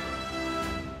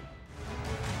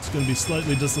 It's gonna be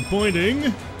slightly disappointing.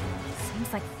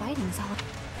 Seems like fighting's all.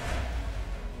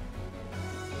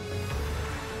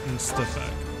 And step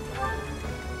back.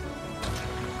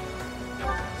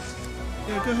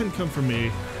 Yeah, go ahead and come for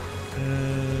me.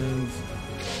 And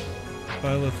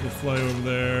Byleth will fly over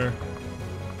there.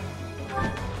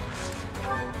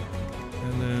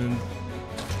 And then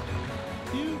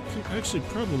you can actually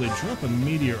probably drop a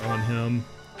meteor on him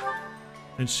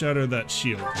and shatter that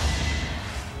shield.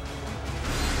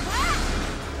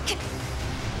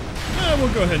 Yeah,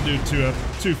 we'll go ahead and do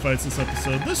two fights this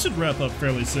episode. This should wrap up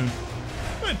fairly soon.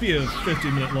 Might be a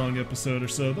 50-minute long episode or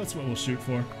so. That's what we'll shoot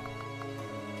for.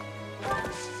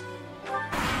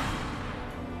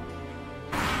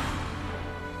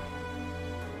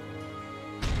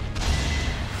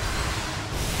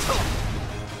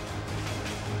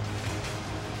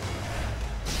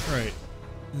 Alright.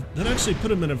 That actually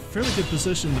put him in a fairly good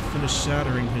position to finish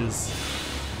shattering his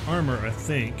armor, I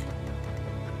think.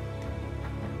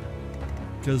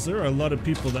 Because there are a lot of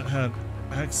people that have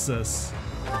access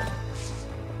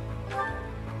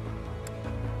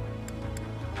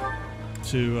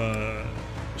to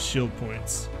shield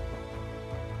points.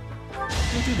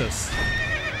 We'll do this.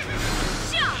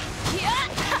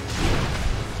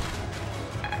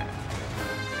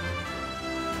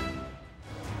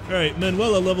 Alright,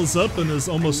 Manuela levels up and is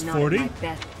almost 40.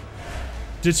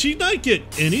 Did she not get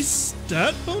any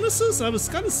stat bonuses? I was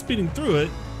kind of speeding through it.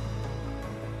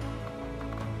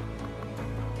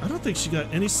 I don't think she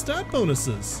got any stat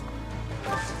bonuses.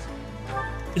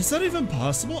 Is that even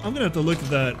possible? I'm gonna have to look at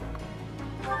that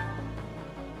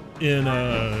in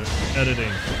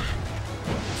editing.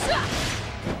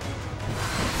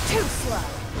 Too slow.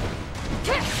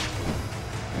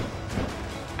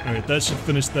 Alright, that should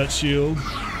finish that shield.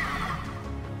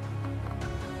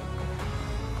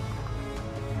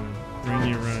 Bring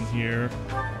you around here.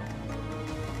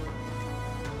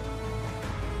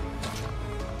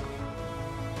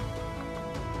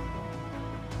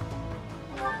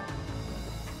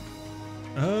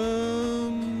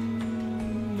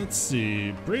 Let's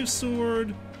see. Brave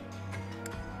Sword.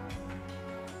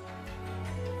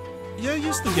 Yeah,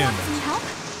 use the gambit. Some help?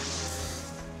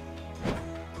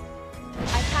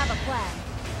 I have a plan.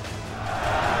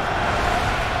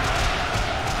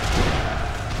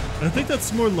 I think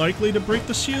that's more likely to break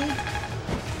the shield.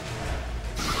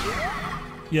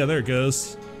 Yeah, there it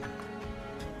goes.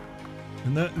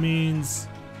 And that means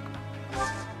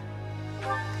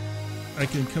I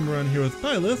can come around here with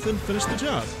Byleth and finish the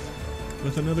job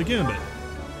with another gambit.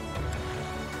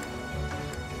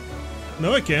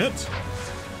 No, I can't.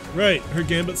 Right, her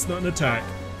gambit's not an attack.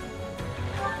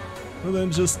 Well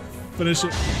then just finish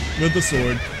it with the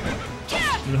sword.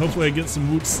 And hopefully I get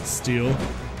some Woots Steel.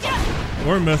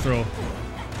 Or Mithril.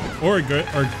 Or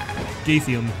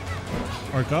Argathium.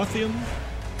 Argothium?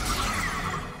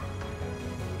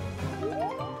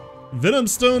 Venom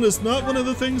Stone is not one of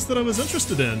the things that I was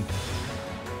interested in.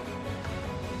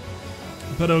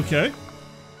 But okay.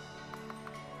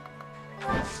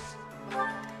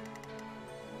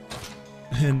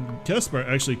 And Caspar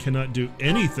actually cannot do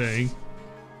anything.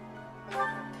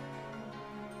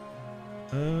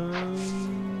 No,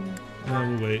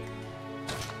 we'll wait.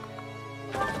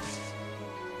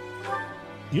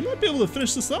 You might be able to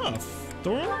finish this off,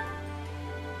 Thoron?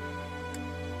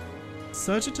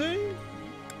 Sagittarius?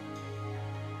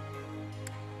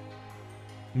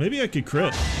 Maybe I could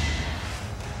crit.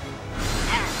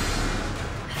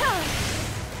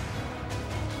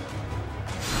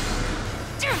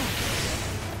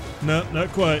 No, not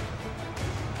quite.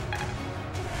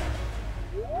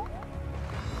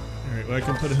 Alright, well I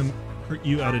can hurt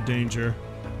you out of danger.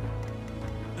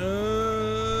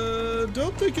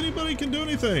 Don't think anybody can do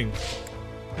anything.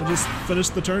 I'll just finish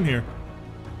the turn here.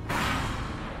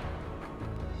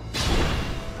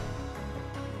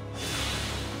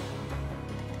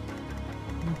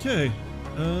 Okay.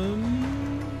 Why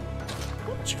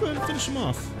don't you go ahead and finish him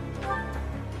off?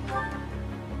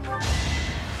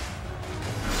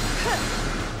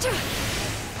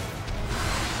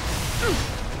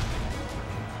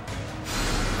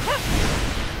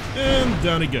 And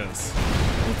down he goes.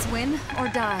 It's win or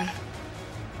die.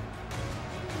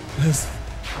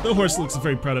 The horse looks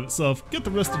very proud of itself. Get the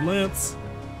rusted lance.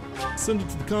 Send it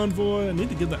to the convoy. I need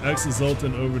to get the axe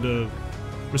Zoltan over to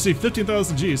receive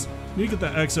 15,000 Gs. Need to get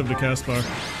that axe over to Caspar.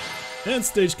 And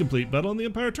stage complete. Battle on the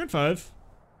Empire, turn 5.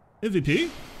 MVP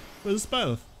was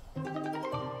Byleth.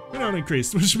 Renown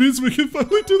increased, which means we can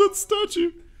finally do that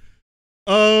statue.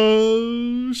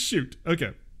 Oh, shoot.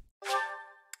 Okay.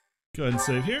 Go ahead and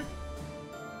save here.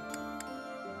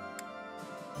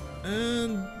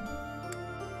 And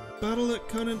battle at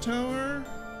Conan Tower.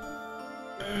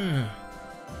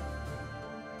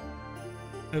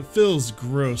 It feels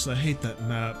gross. I hate that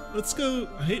map. Let's go.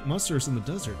 I hate monsters in the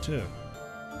desert too.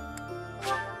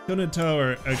 Conan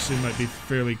Tower actually might be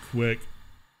fairly quick.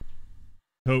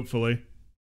 Hopefully.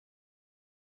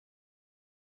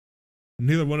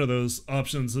 Neither one of those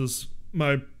options is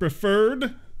my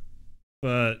preferred,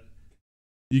 but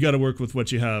you gotta work with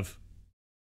what you have.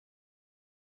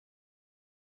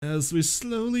 As we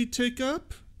slowly take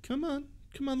up, come on,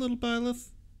 little Byleth.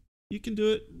 You can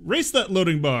do it. Race that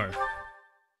loading bar!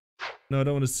 No, I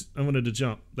don't want to, I wanted to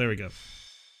jump. There we go.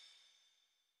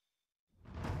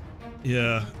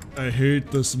 Yeah, I hate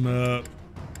this map.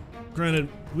 Granted,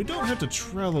 we don't have to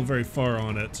travel very far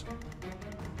on it.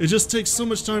 It just takes so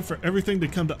much time for everything to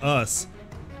come to us.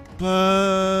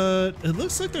 But it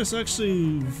looks like there's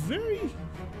actually very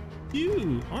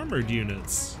few armored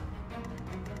units.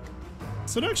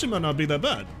 So it actually might not be that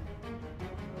bad.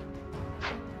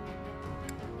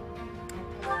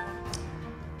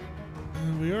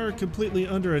 And we are completely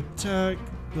under attack,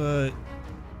 but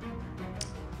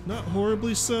not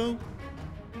horribly so.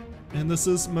 And this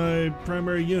is my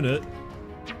primary unit.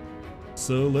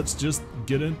 So let's just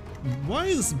get in. Why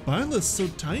is Byleth so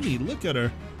tiny? Look at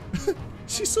her.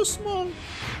 She's so small.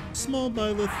 Small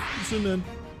Byleth. Zoom in.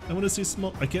 I want to see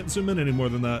small. I can't zoom in any more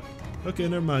than that. Okay,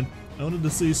 never mind. I wanted to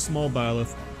see small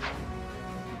Byleth.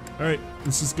 Alright,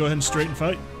 let's just go ahead and straight and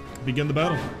fight. Begin the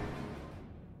battle.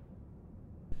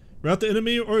 Rout the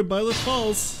enemy or Byleth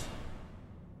falls.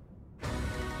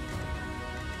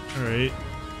 Alright.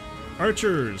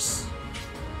 Archers.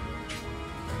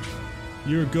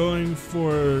 You're going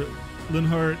for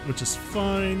Linhardt, which is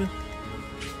fine.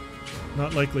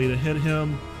 Not likely to hit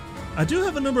him. I do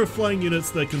have a number of flying units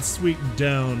that can sweep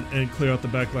down and clear out the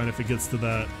backline if it gets to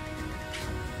that.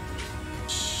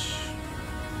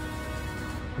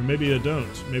 Or maybe I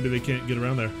don't. Maybe they can't get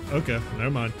around there. Okay, never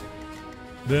mind.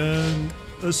 Then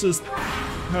let's just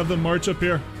have them march up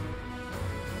here.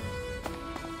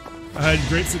 I had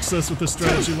great success with this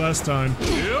strategy last time.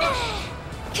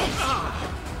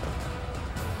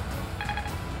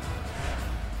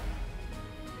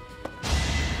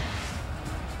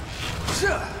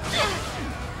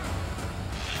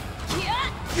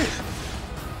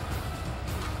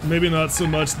 Maybe not so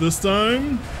much this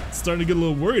time. Starting to get a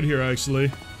little worried here,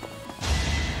 actually.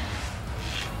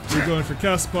 You're going for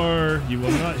Caspar. You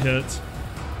will not hit.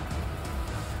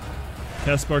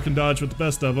 Caspar can dodge with the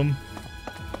best of them.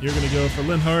 You're going to go for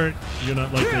Linhardt. You're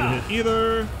not likely to hit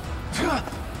either.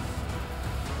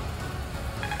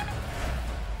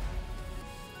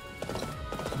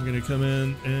 I'm going to come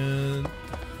in and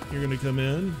you're going to come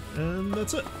in and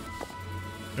that's it.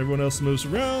 Everyone else moves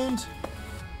around.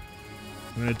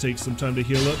 I'm going to take some time to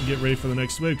heal up and get ready for the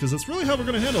next wave because that's really how we're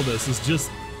going to handle this, is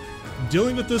just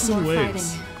dealing with this in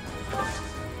waves.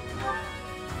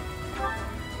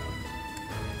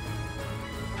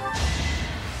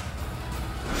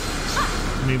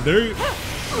 I mean,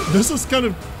 this is kind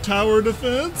of tower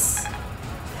defense.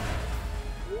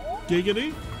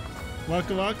 Giggity.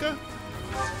 Waka waka.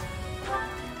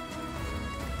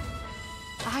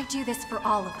 I do this for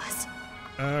all of us.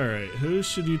 Alright, who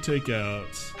should you take out?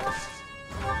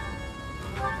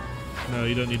 No,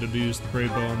 you don't need to use the Brave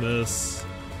Bow on this.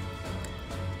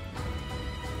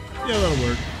 Yeah, that'll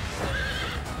work.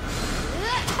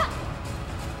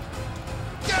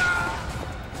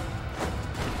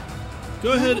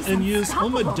 Go ahead and use all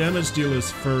my damage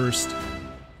dealers first.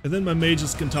 And then my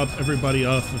mages can top everybody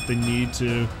off if they need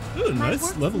to. Ooh,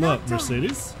 nice level up,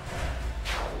 Mercedes.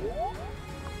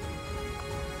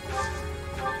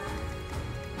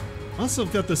 Also,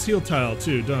 I've got this heal tile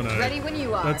too, don't I? Ready when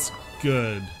you are. That's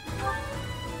good.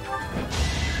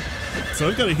 So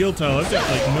I've got a heal tile. I've got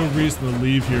like no reason to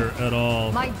leave here at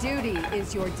all. My duty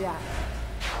is your death.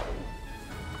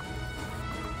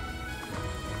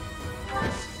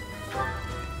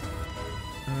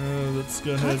 Let's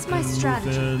go ahead and move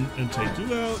in and take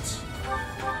you out.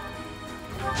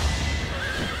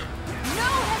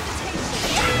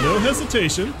 No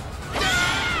hesitation.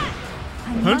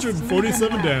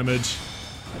 147 damage.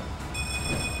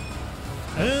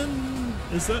 And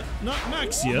is that not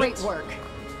max yet? Great work.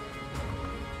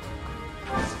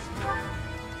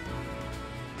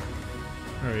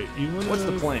 Alright, you want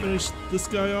to finish this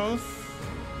guy off?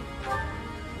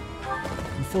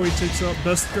 Before he takes out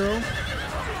Best Girl?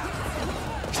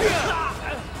 I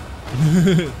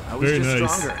was Very just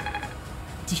nice. stronger.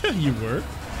 Yeah, you were.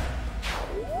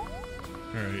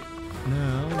 Alright,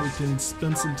 now we can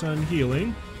spend some time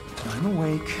healing. I'm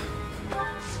awake.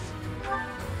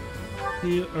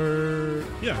 Heal,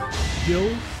 heal.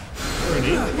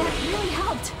 Ready. That really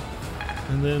helped.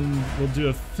 And then we'll do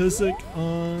a physic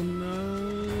on,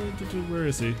 where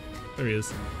is he? There he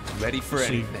is. Ready for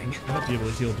anything. I'll be able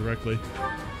to heal directly.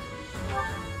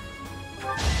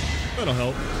 That'll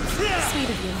help. Sweet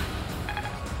of you.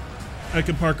 I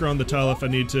can park her on the tile if I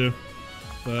need to.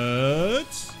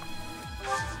 But...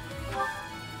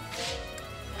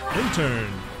 in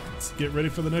turn. Let's get ready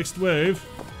for the next wave.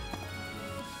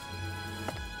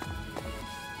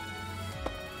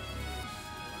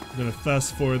 I'm gonna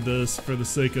fast forward this for the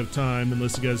sake of time,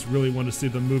 unless you guys really want to see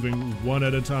them moving one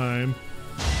at a time.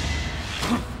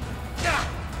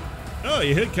 Oh,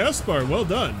 you hit Caspar. Well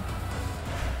done.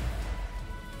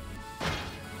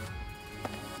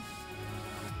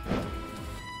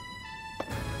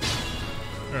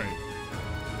 Alright.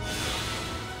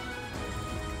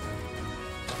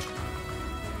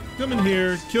 Come in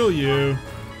here, kill you.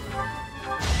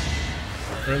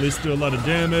 Or at least do a lot of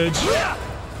damage.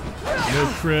 No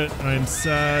crit, I am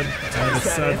sad. I have a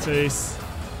sad face.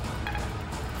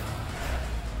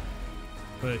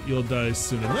 But you'll die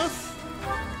soon enough.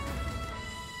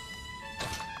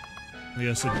 I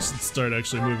guess I should start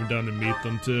actually moving down to meet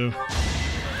them too.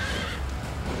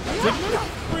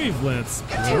 Brave Lance.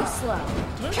 Too slow.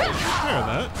 Did I prepare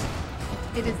that?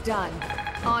 It is done.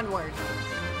 Onward.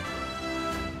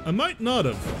 I might not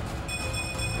have.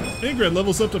 Ingrid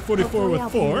levels up to 44 Hopefully with I'll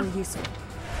be 4. more useful.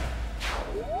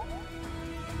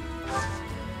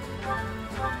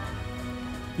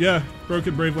 Yeah,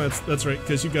 broken Brave Lance. That's right,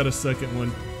 because you got a second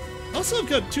one. Also, I've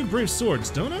got 2 Brave Swords,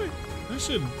 don't I? I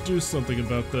should do something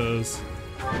about those.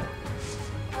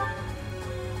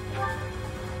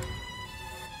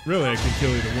 Really, I could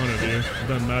kill either one of you. It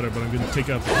doesn't matter, but I'm going to take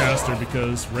out the caster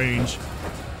because range.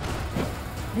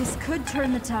 This could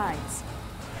turn the tides.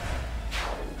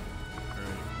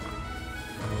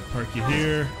 I'll park you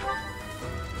here.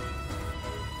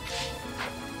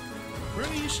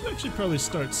 Bernie, you should actually probably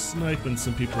start sniping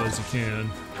some people as you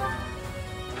can.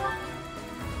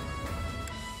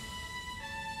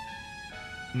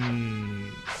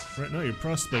 Right now your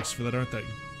prospects for that aren't that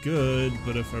good,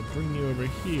 but if I bring you over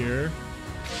here,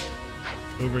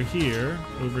 over here,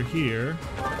 over here,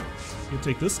 you can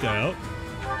take this guy out.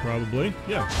 Probably,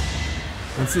 yeah.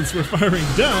 And since we're firing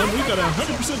down, we've got a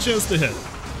 100% chance to hit.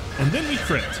 And then we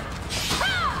crit.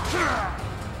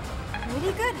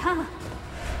 Pretty good, huh?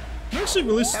 I'm actually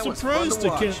really That was surprised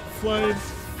fun to I can't watch. fly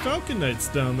Falcon Knights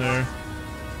down there.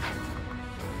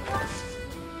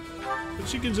 But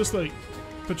she can just, like,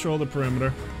 patrol the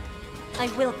perimeter. I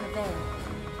will prevail.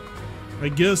 I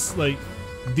guess, like,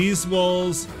 these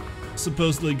walls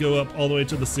supposedly go up all the way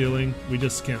to the ceiling. We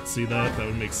just can't see that. That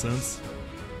would make sense.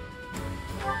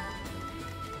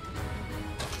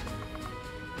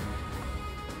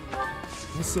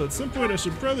 So at some point I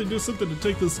should probably do something to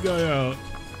take this guy out.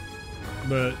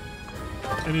 But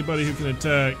anybody who can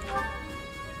attack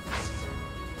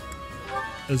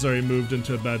has already moved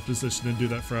into a bad position to do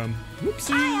that from.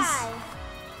 Whoopsies!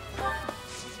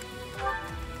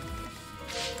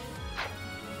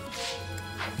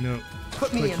 No,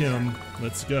 Put me click in him.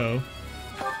 Let's go.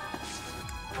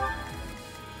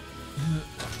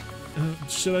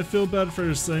 Should I feel bad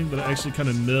for saying that I actually kind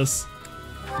of miss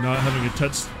not having a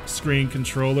touch screen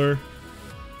controller?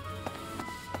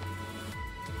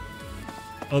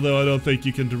 Although I don't think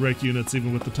you can direct units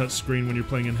even with the touch screen when you're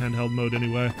playing in handheld mode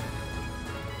anyway.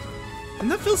 And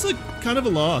that feels like kind of a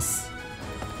loss.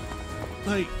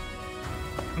 Like,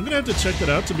 I'm gonna have to check that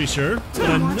out to be sure, but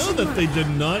I know that they did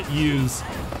not use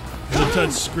the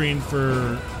touch screen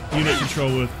for unit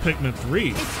control with Pikmin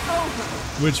 3,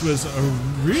 which was a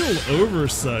real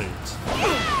oversight.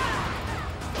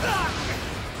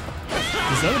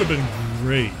 Because that would have been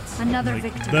great. Another Like,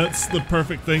 victory. that's the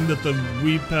perfect thing that the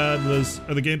Wii pad was,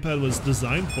 or the gamepad was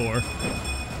designed for.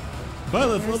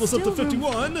 Violet levels up to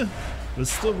 51. There's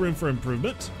still room for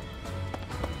improvement.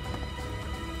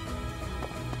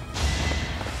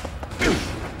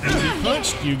 And you get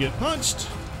punched, you get punched.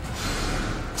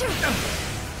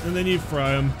 And then you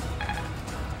fry them.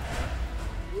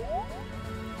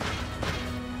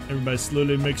 Everybody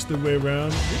slowly makes their way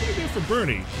around. We're gonna go for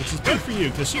Bernie, which is good for you,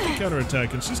 because she can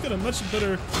counterattack, and she's got a much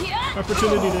better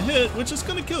opportunity to hit, which is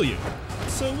gonna kill you.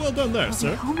 So well done there, I'll be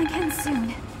sir. home again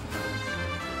soon.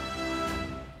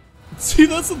 See,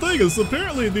 that's the thing, is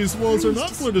apparently these walls are not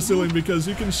floor to ceiling because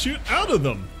you can shoot out of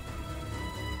them.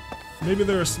 Maybe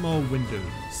there are small windows.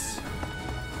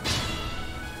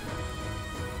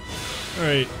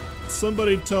 Alright,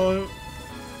 somebody tell her,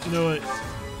 you know what,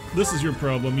 this is your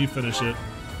problem, you finish it.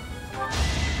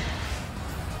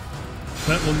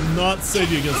 That will not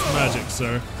save you against magic,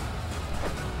 sir.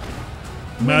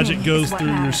 Magic goes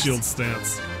through your shield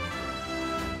stance.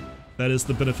 That is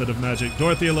the benefit of magic.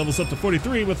 Dorothea levels up to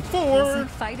 43 with 4.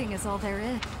 Fighting is all there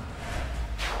is.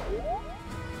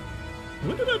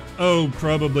 When did it? Oh,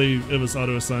 probably it was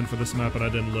auto-assigned for this map and I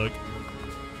didn't look.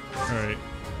 Alright.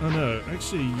 Oh no,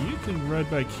 actually you can ride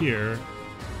back here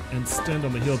and stand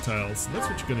on the heel tiles. That's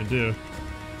what you're gonna do.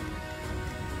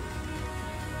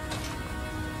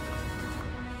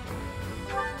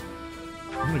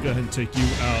 I'm gonna go ahead and take you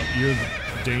out. You're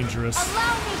dangerous.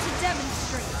 Allow me to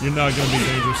demonstrate. You're not gonna be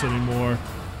dangerous anymore.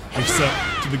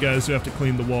 Except to the guys who have to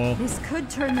clean the wall. This could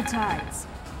turn the tides.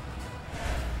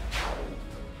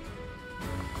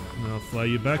 And I'll fly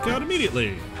you back out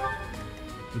immediately.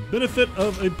 The benefit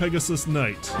of a Pegasus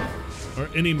Knight. Or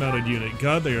any mounted unit.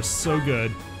 God, they are so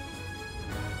good.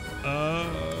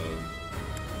 I'm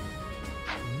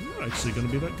not actually gonna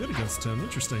be that good against him.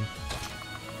 Interesting.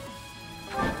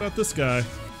 What about this guy?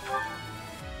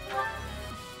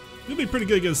 You'll be pretty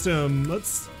good against him.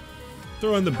 Let's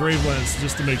throw in the Brave Lance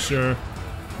just to make sure.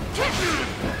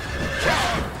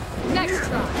 Next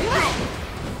try.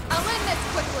 I'll end this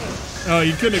quickly. Oh,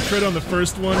 you couldn't have crit on the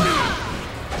first one?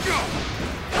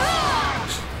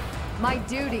 My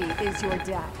duty is your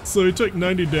death. So he took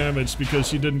 90 damage because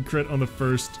she didn't crit on the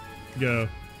first go.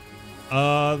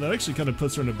 That actually kind of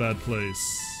puts her in a bad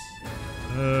place.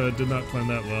 Did not plan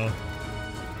that well.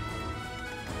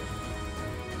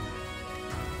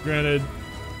 Granted,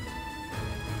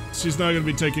 she's not going to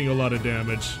be taking a lot of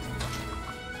damage.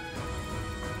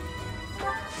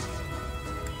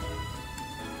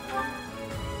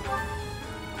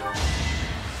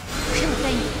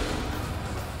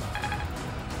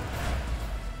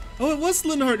 Oh, it was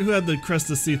Linhardt who had the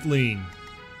Crest of Seathleen.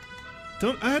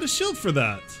 I had a shield for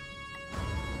that.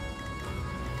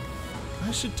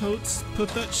 I should totes put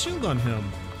that shield on him.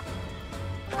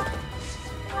 I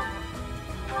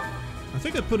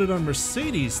think I put it on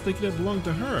Mercedes, thinking it belonged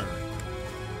to her.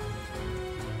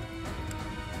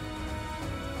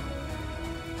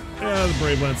 Yeah, the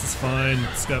Brave Lance is fine.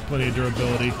 It's got plenty of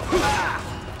durability.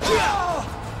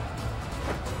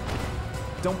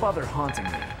 Don't bother haunting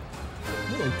me.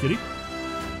 Hello, kitty.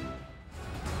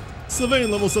 Sylvain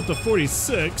levels up to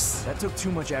 46. That took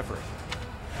too much effort.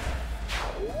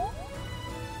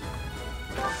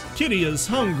 Kitty is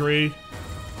hungry.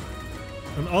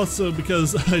 And also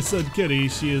because I said kitty,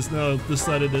 she has now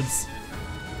decided it's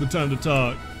the time to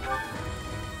talk.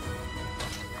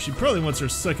 She probably wants her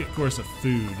second course of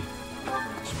food.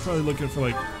 She's probably looking for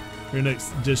like her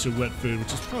next dish of wet food,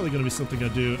 which is probably going to be something I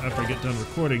do after I get done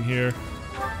recording here.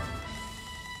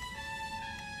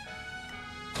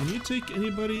 Can you take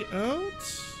anybody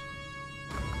out?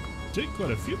 Take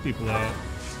quite a few people out.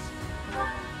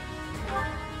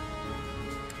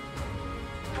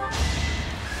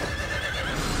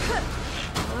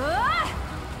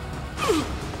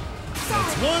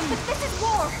 That's one. This is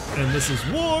war. And this is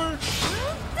war.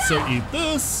 So eat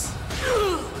this.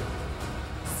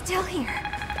 Still here.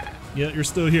 Yeah, you're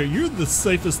still here. You're the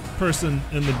safest person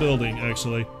in the building,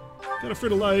 actually. Got a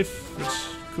fruit of life, which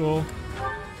cool.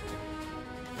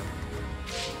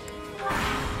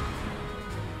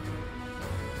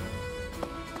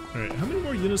 Alright, how many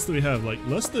more units do we have? Like,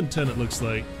 less than 10 it looks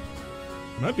like.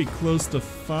 Might be close to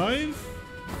 5?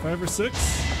 5 or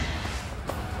 6?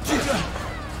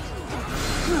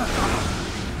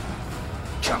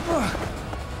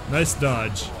 Nice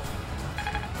dodge.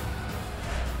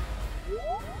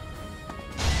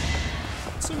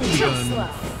 So we'll be done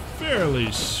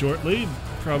fairly shortly.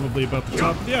 Probably about the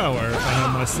top of the hour, if I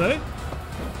have my say.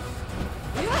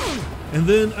 And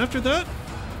then after that,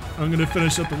 I'm going to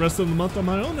finish up the rest of the month on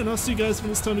my own, and I'll see you guys when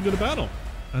it's time to go to battle.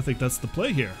 I think that's the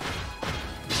play here.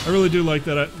 I really do like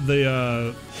that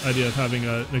the idea of having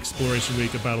an exploration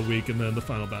week, a battle week, and then the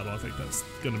final battle. I think that's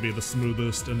going to be the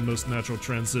smoothest and most natural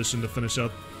transition to finish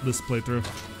out this playthrough.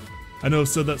 I know I've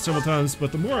said that several times,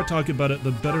 but the more I talk about it,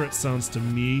 the better it sounds to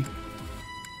me.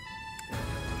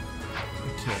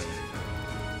 Okay.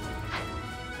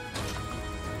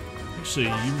 Actually,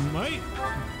 you might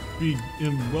be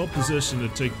in well position to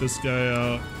take this guy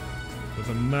out with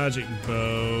a magic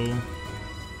bow.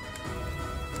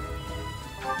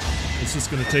 It's just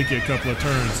gonna take you a couple of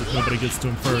turns if nobody gets to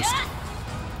him first.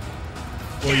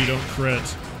 Or you don't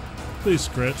crit. Please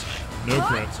crit. No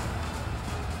crit.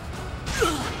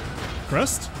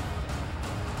 Crest?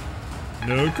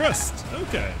 No crest.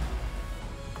 Okay.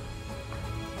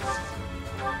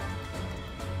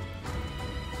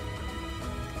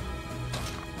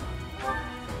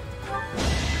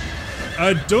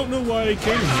 I don't know why I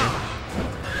came here.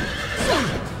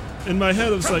 In my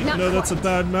head I was like, no, that's a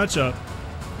bad matchup.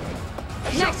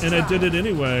 And I did it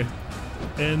anyway.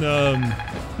 And,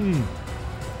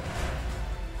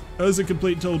 that was a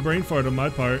complete total brain fart on my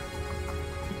part.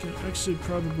 I can actually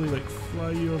probably, like,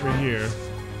 fly you over here.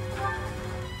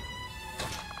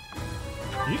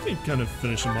 You can kind of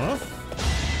finish him off.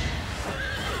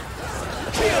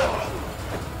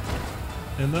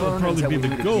 And that would probably be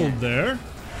the gold there.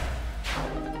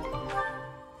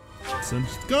 Send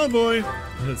convoy. I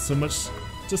had so much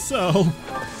to sell.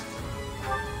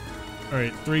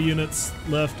 Alright, 3 units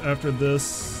left after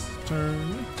this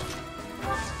turn.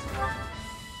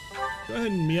 Go ahead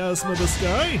and miasma this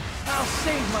guy. I'll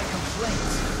save my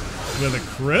complaints. With a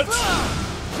crit.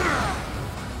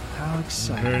 How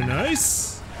exciting. Very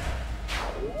nice.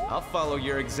 I'll follow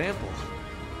your example.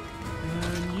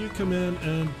 And you come in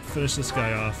and finish this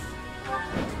guy off.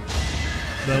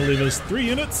 That'll leave us 3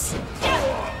 units.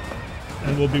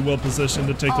 And we'll be well positioned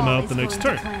to take them out the next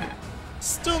turn.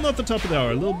 Still not the top of the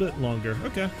hour, a little bit longer.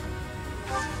 Okay.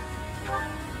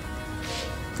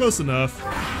 Close enough.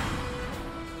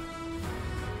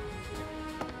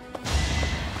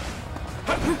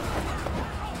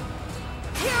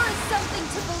 Here is something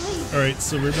to believe. Alright,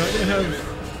 so we're not gonna have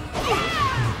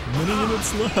many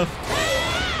units left.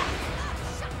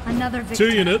 Another victim.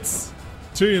 2 units.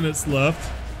 2 units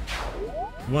left.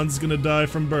 One's gonna die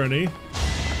from Bernie.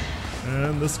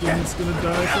 And this one's gonna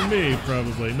die from me,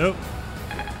 probably. Nope.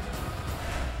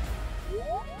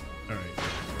 Alright.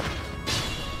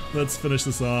 Let's finish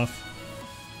this off.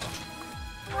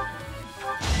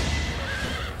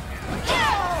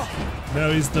 Now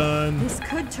he's done. This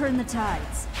could turn the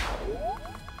tides.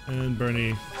 And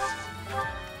Bernie,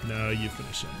 now you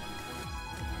finish him.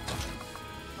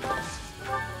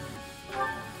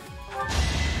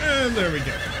 And there we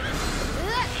go.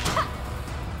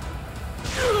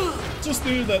 Just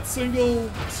knew that single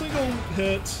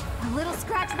hit. A little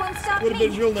scratch won't stop Would me.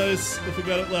 have been real nice if we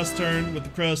got it last turn with the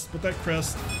crest, but that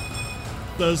crest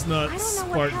does not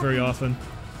spark very often.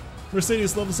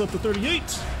 Mercedes levels up to 38.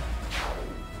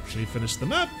 She finished the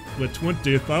map with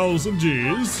 20,000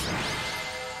 Gs.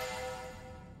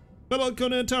 Battle at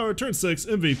Conan Tower, turn 6,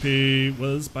 MVP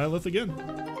was Byleth again.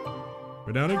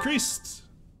 Renown increased.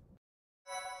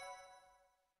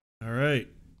 Alright,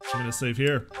 I'm gonna save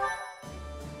here.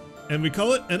 And we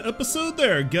call it an episode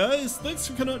there, guys. Thanks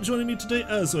for coming out and joining me today.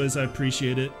 As always, I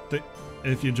appreciate it.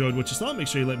 If you enjoyed what you saw, make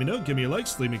sure you let me know. Give me a like,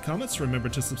 leave me comments, remember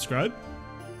to subscribe.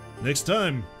 Next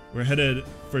time, we're headed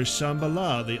for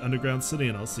Shambhala, the underground city,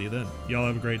 and I'll see you then. Y'all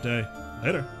have a great day.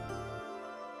 Later.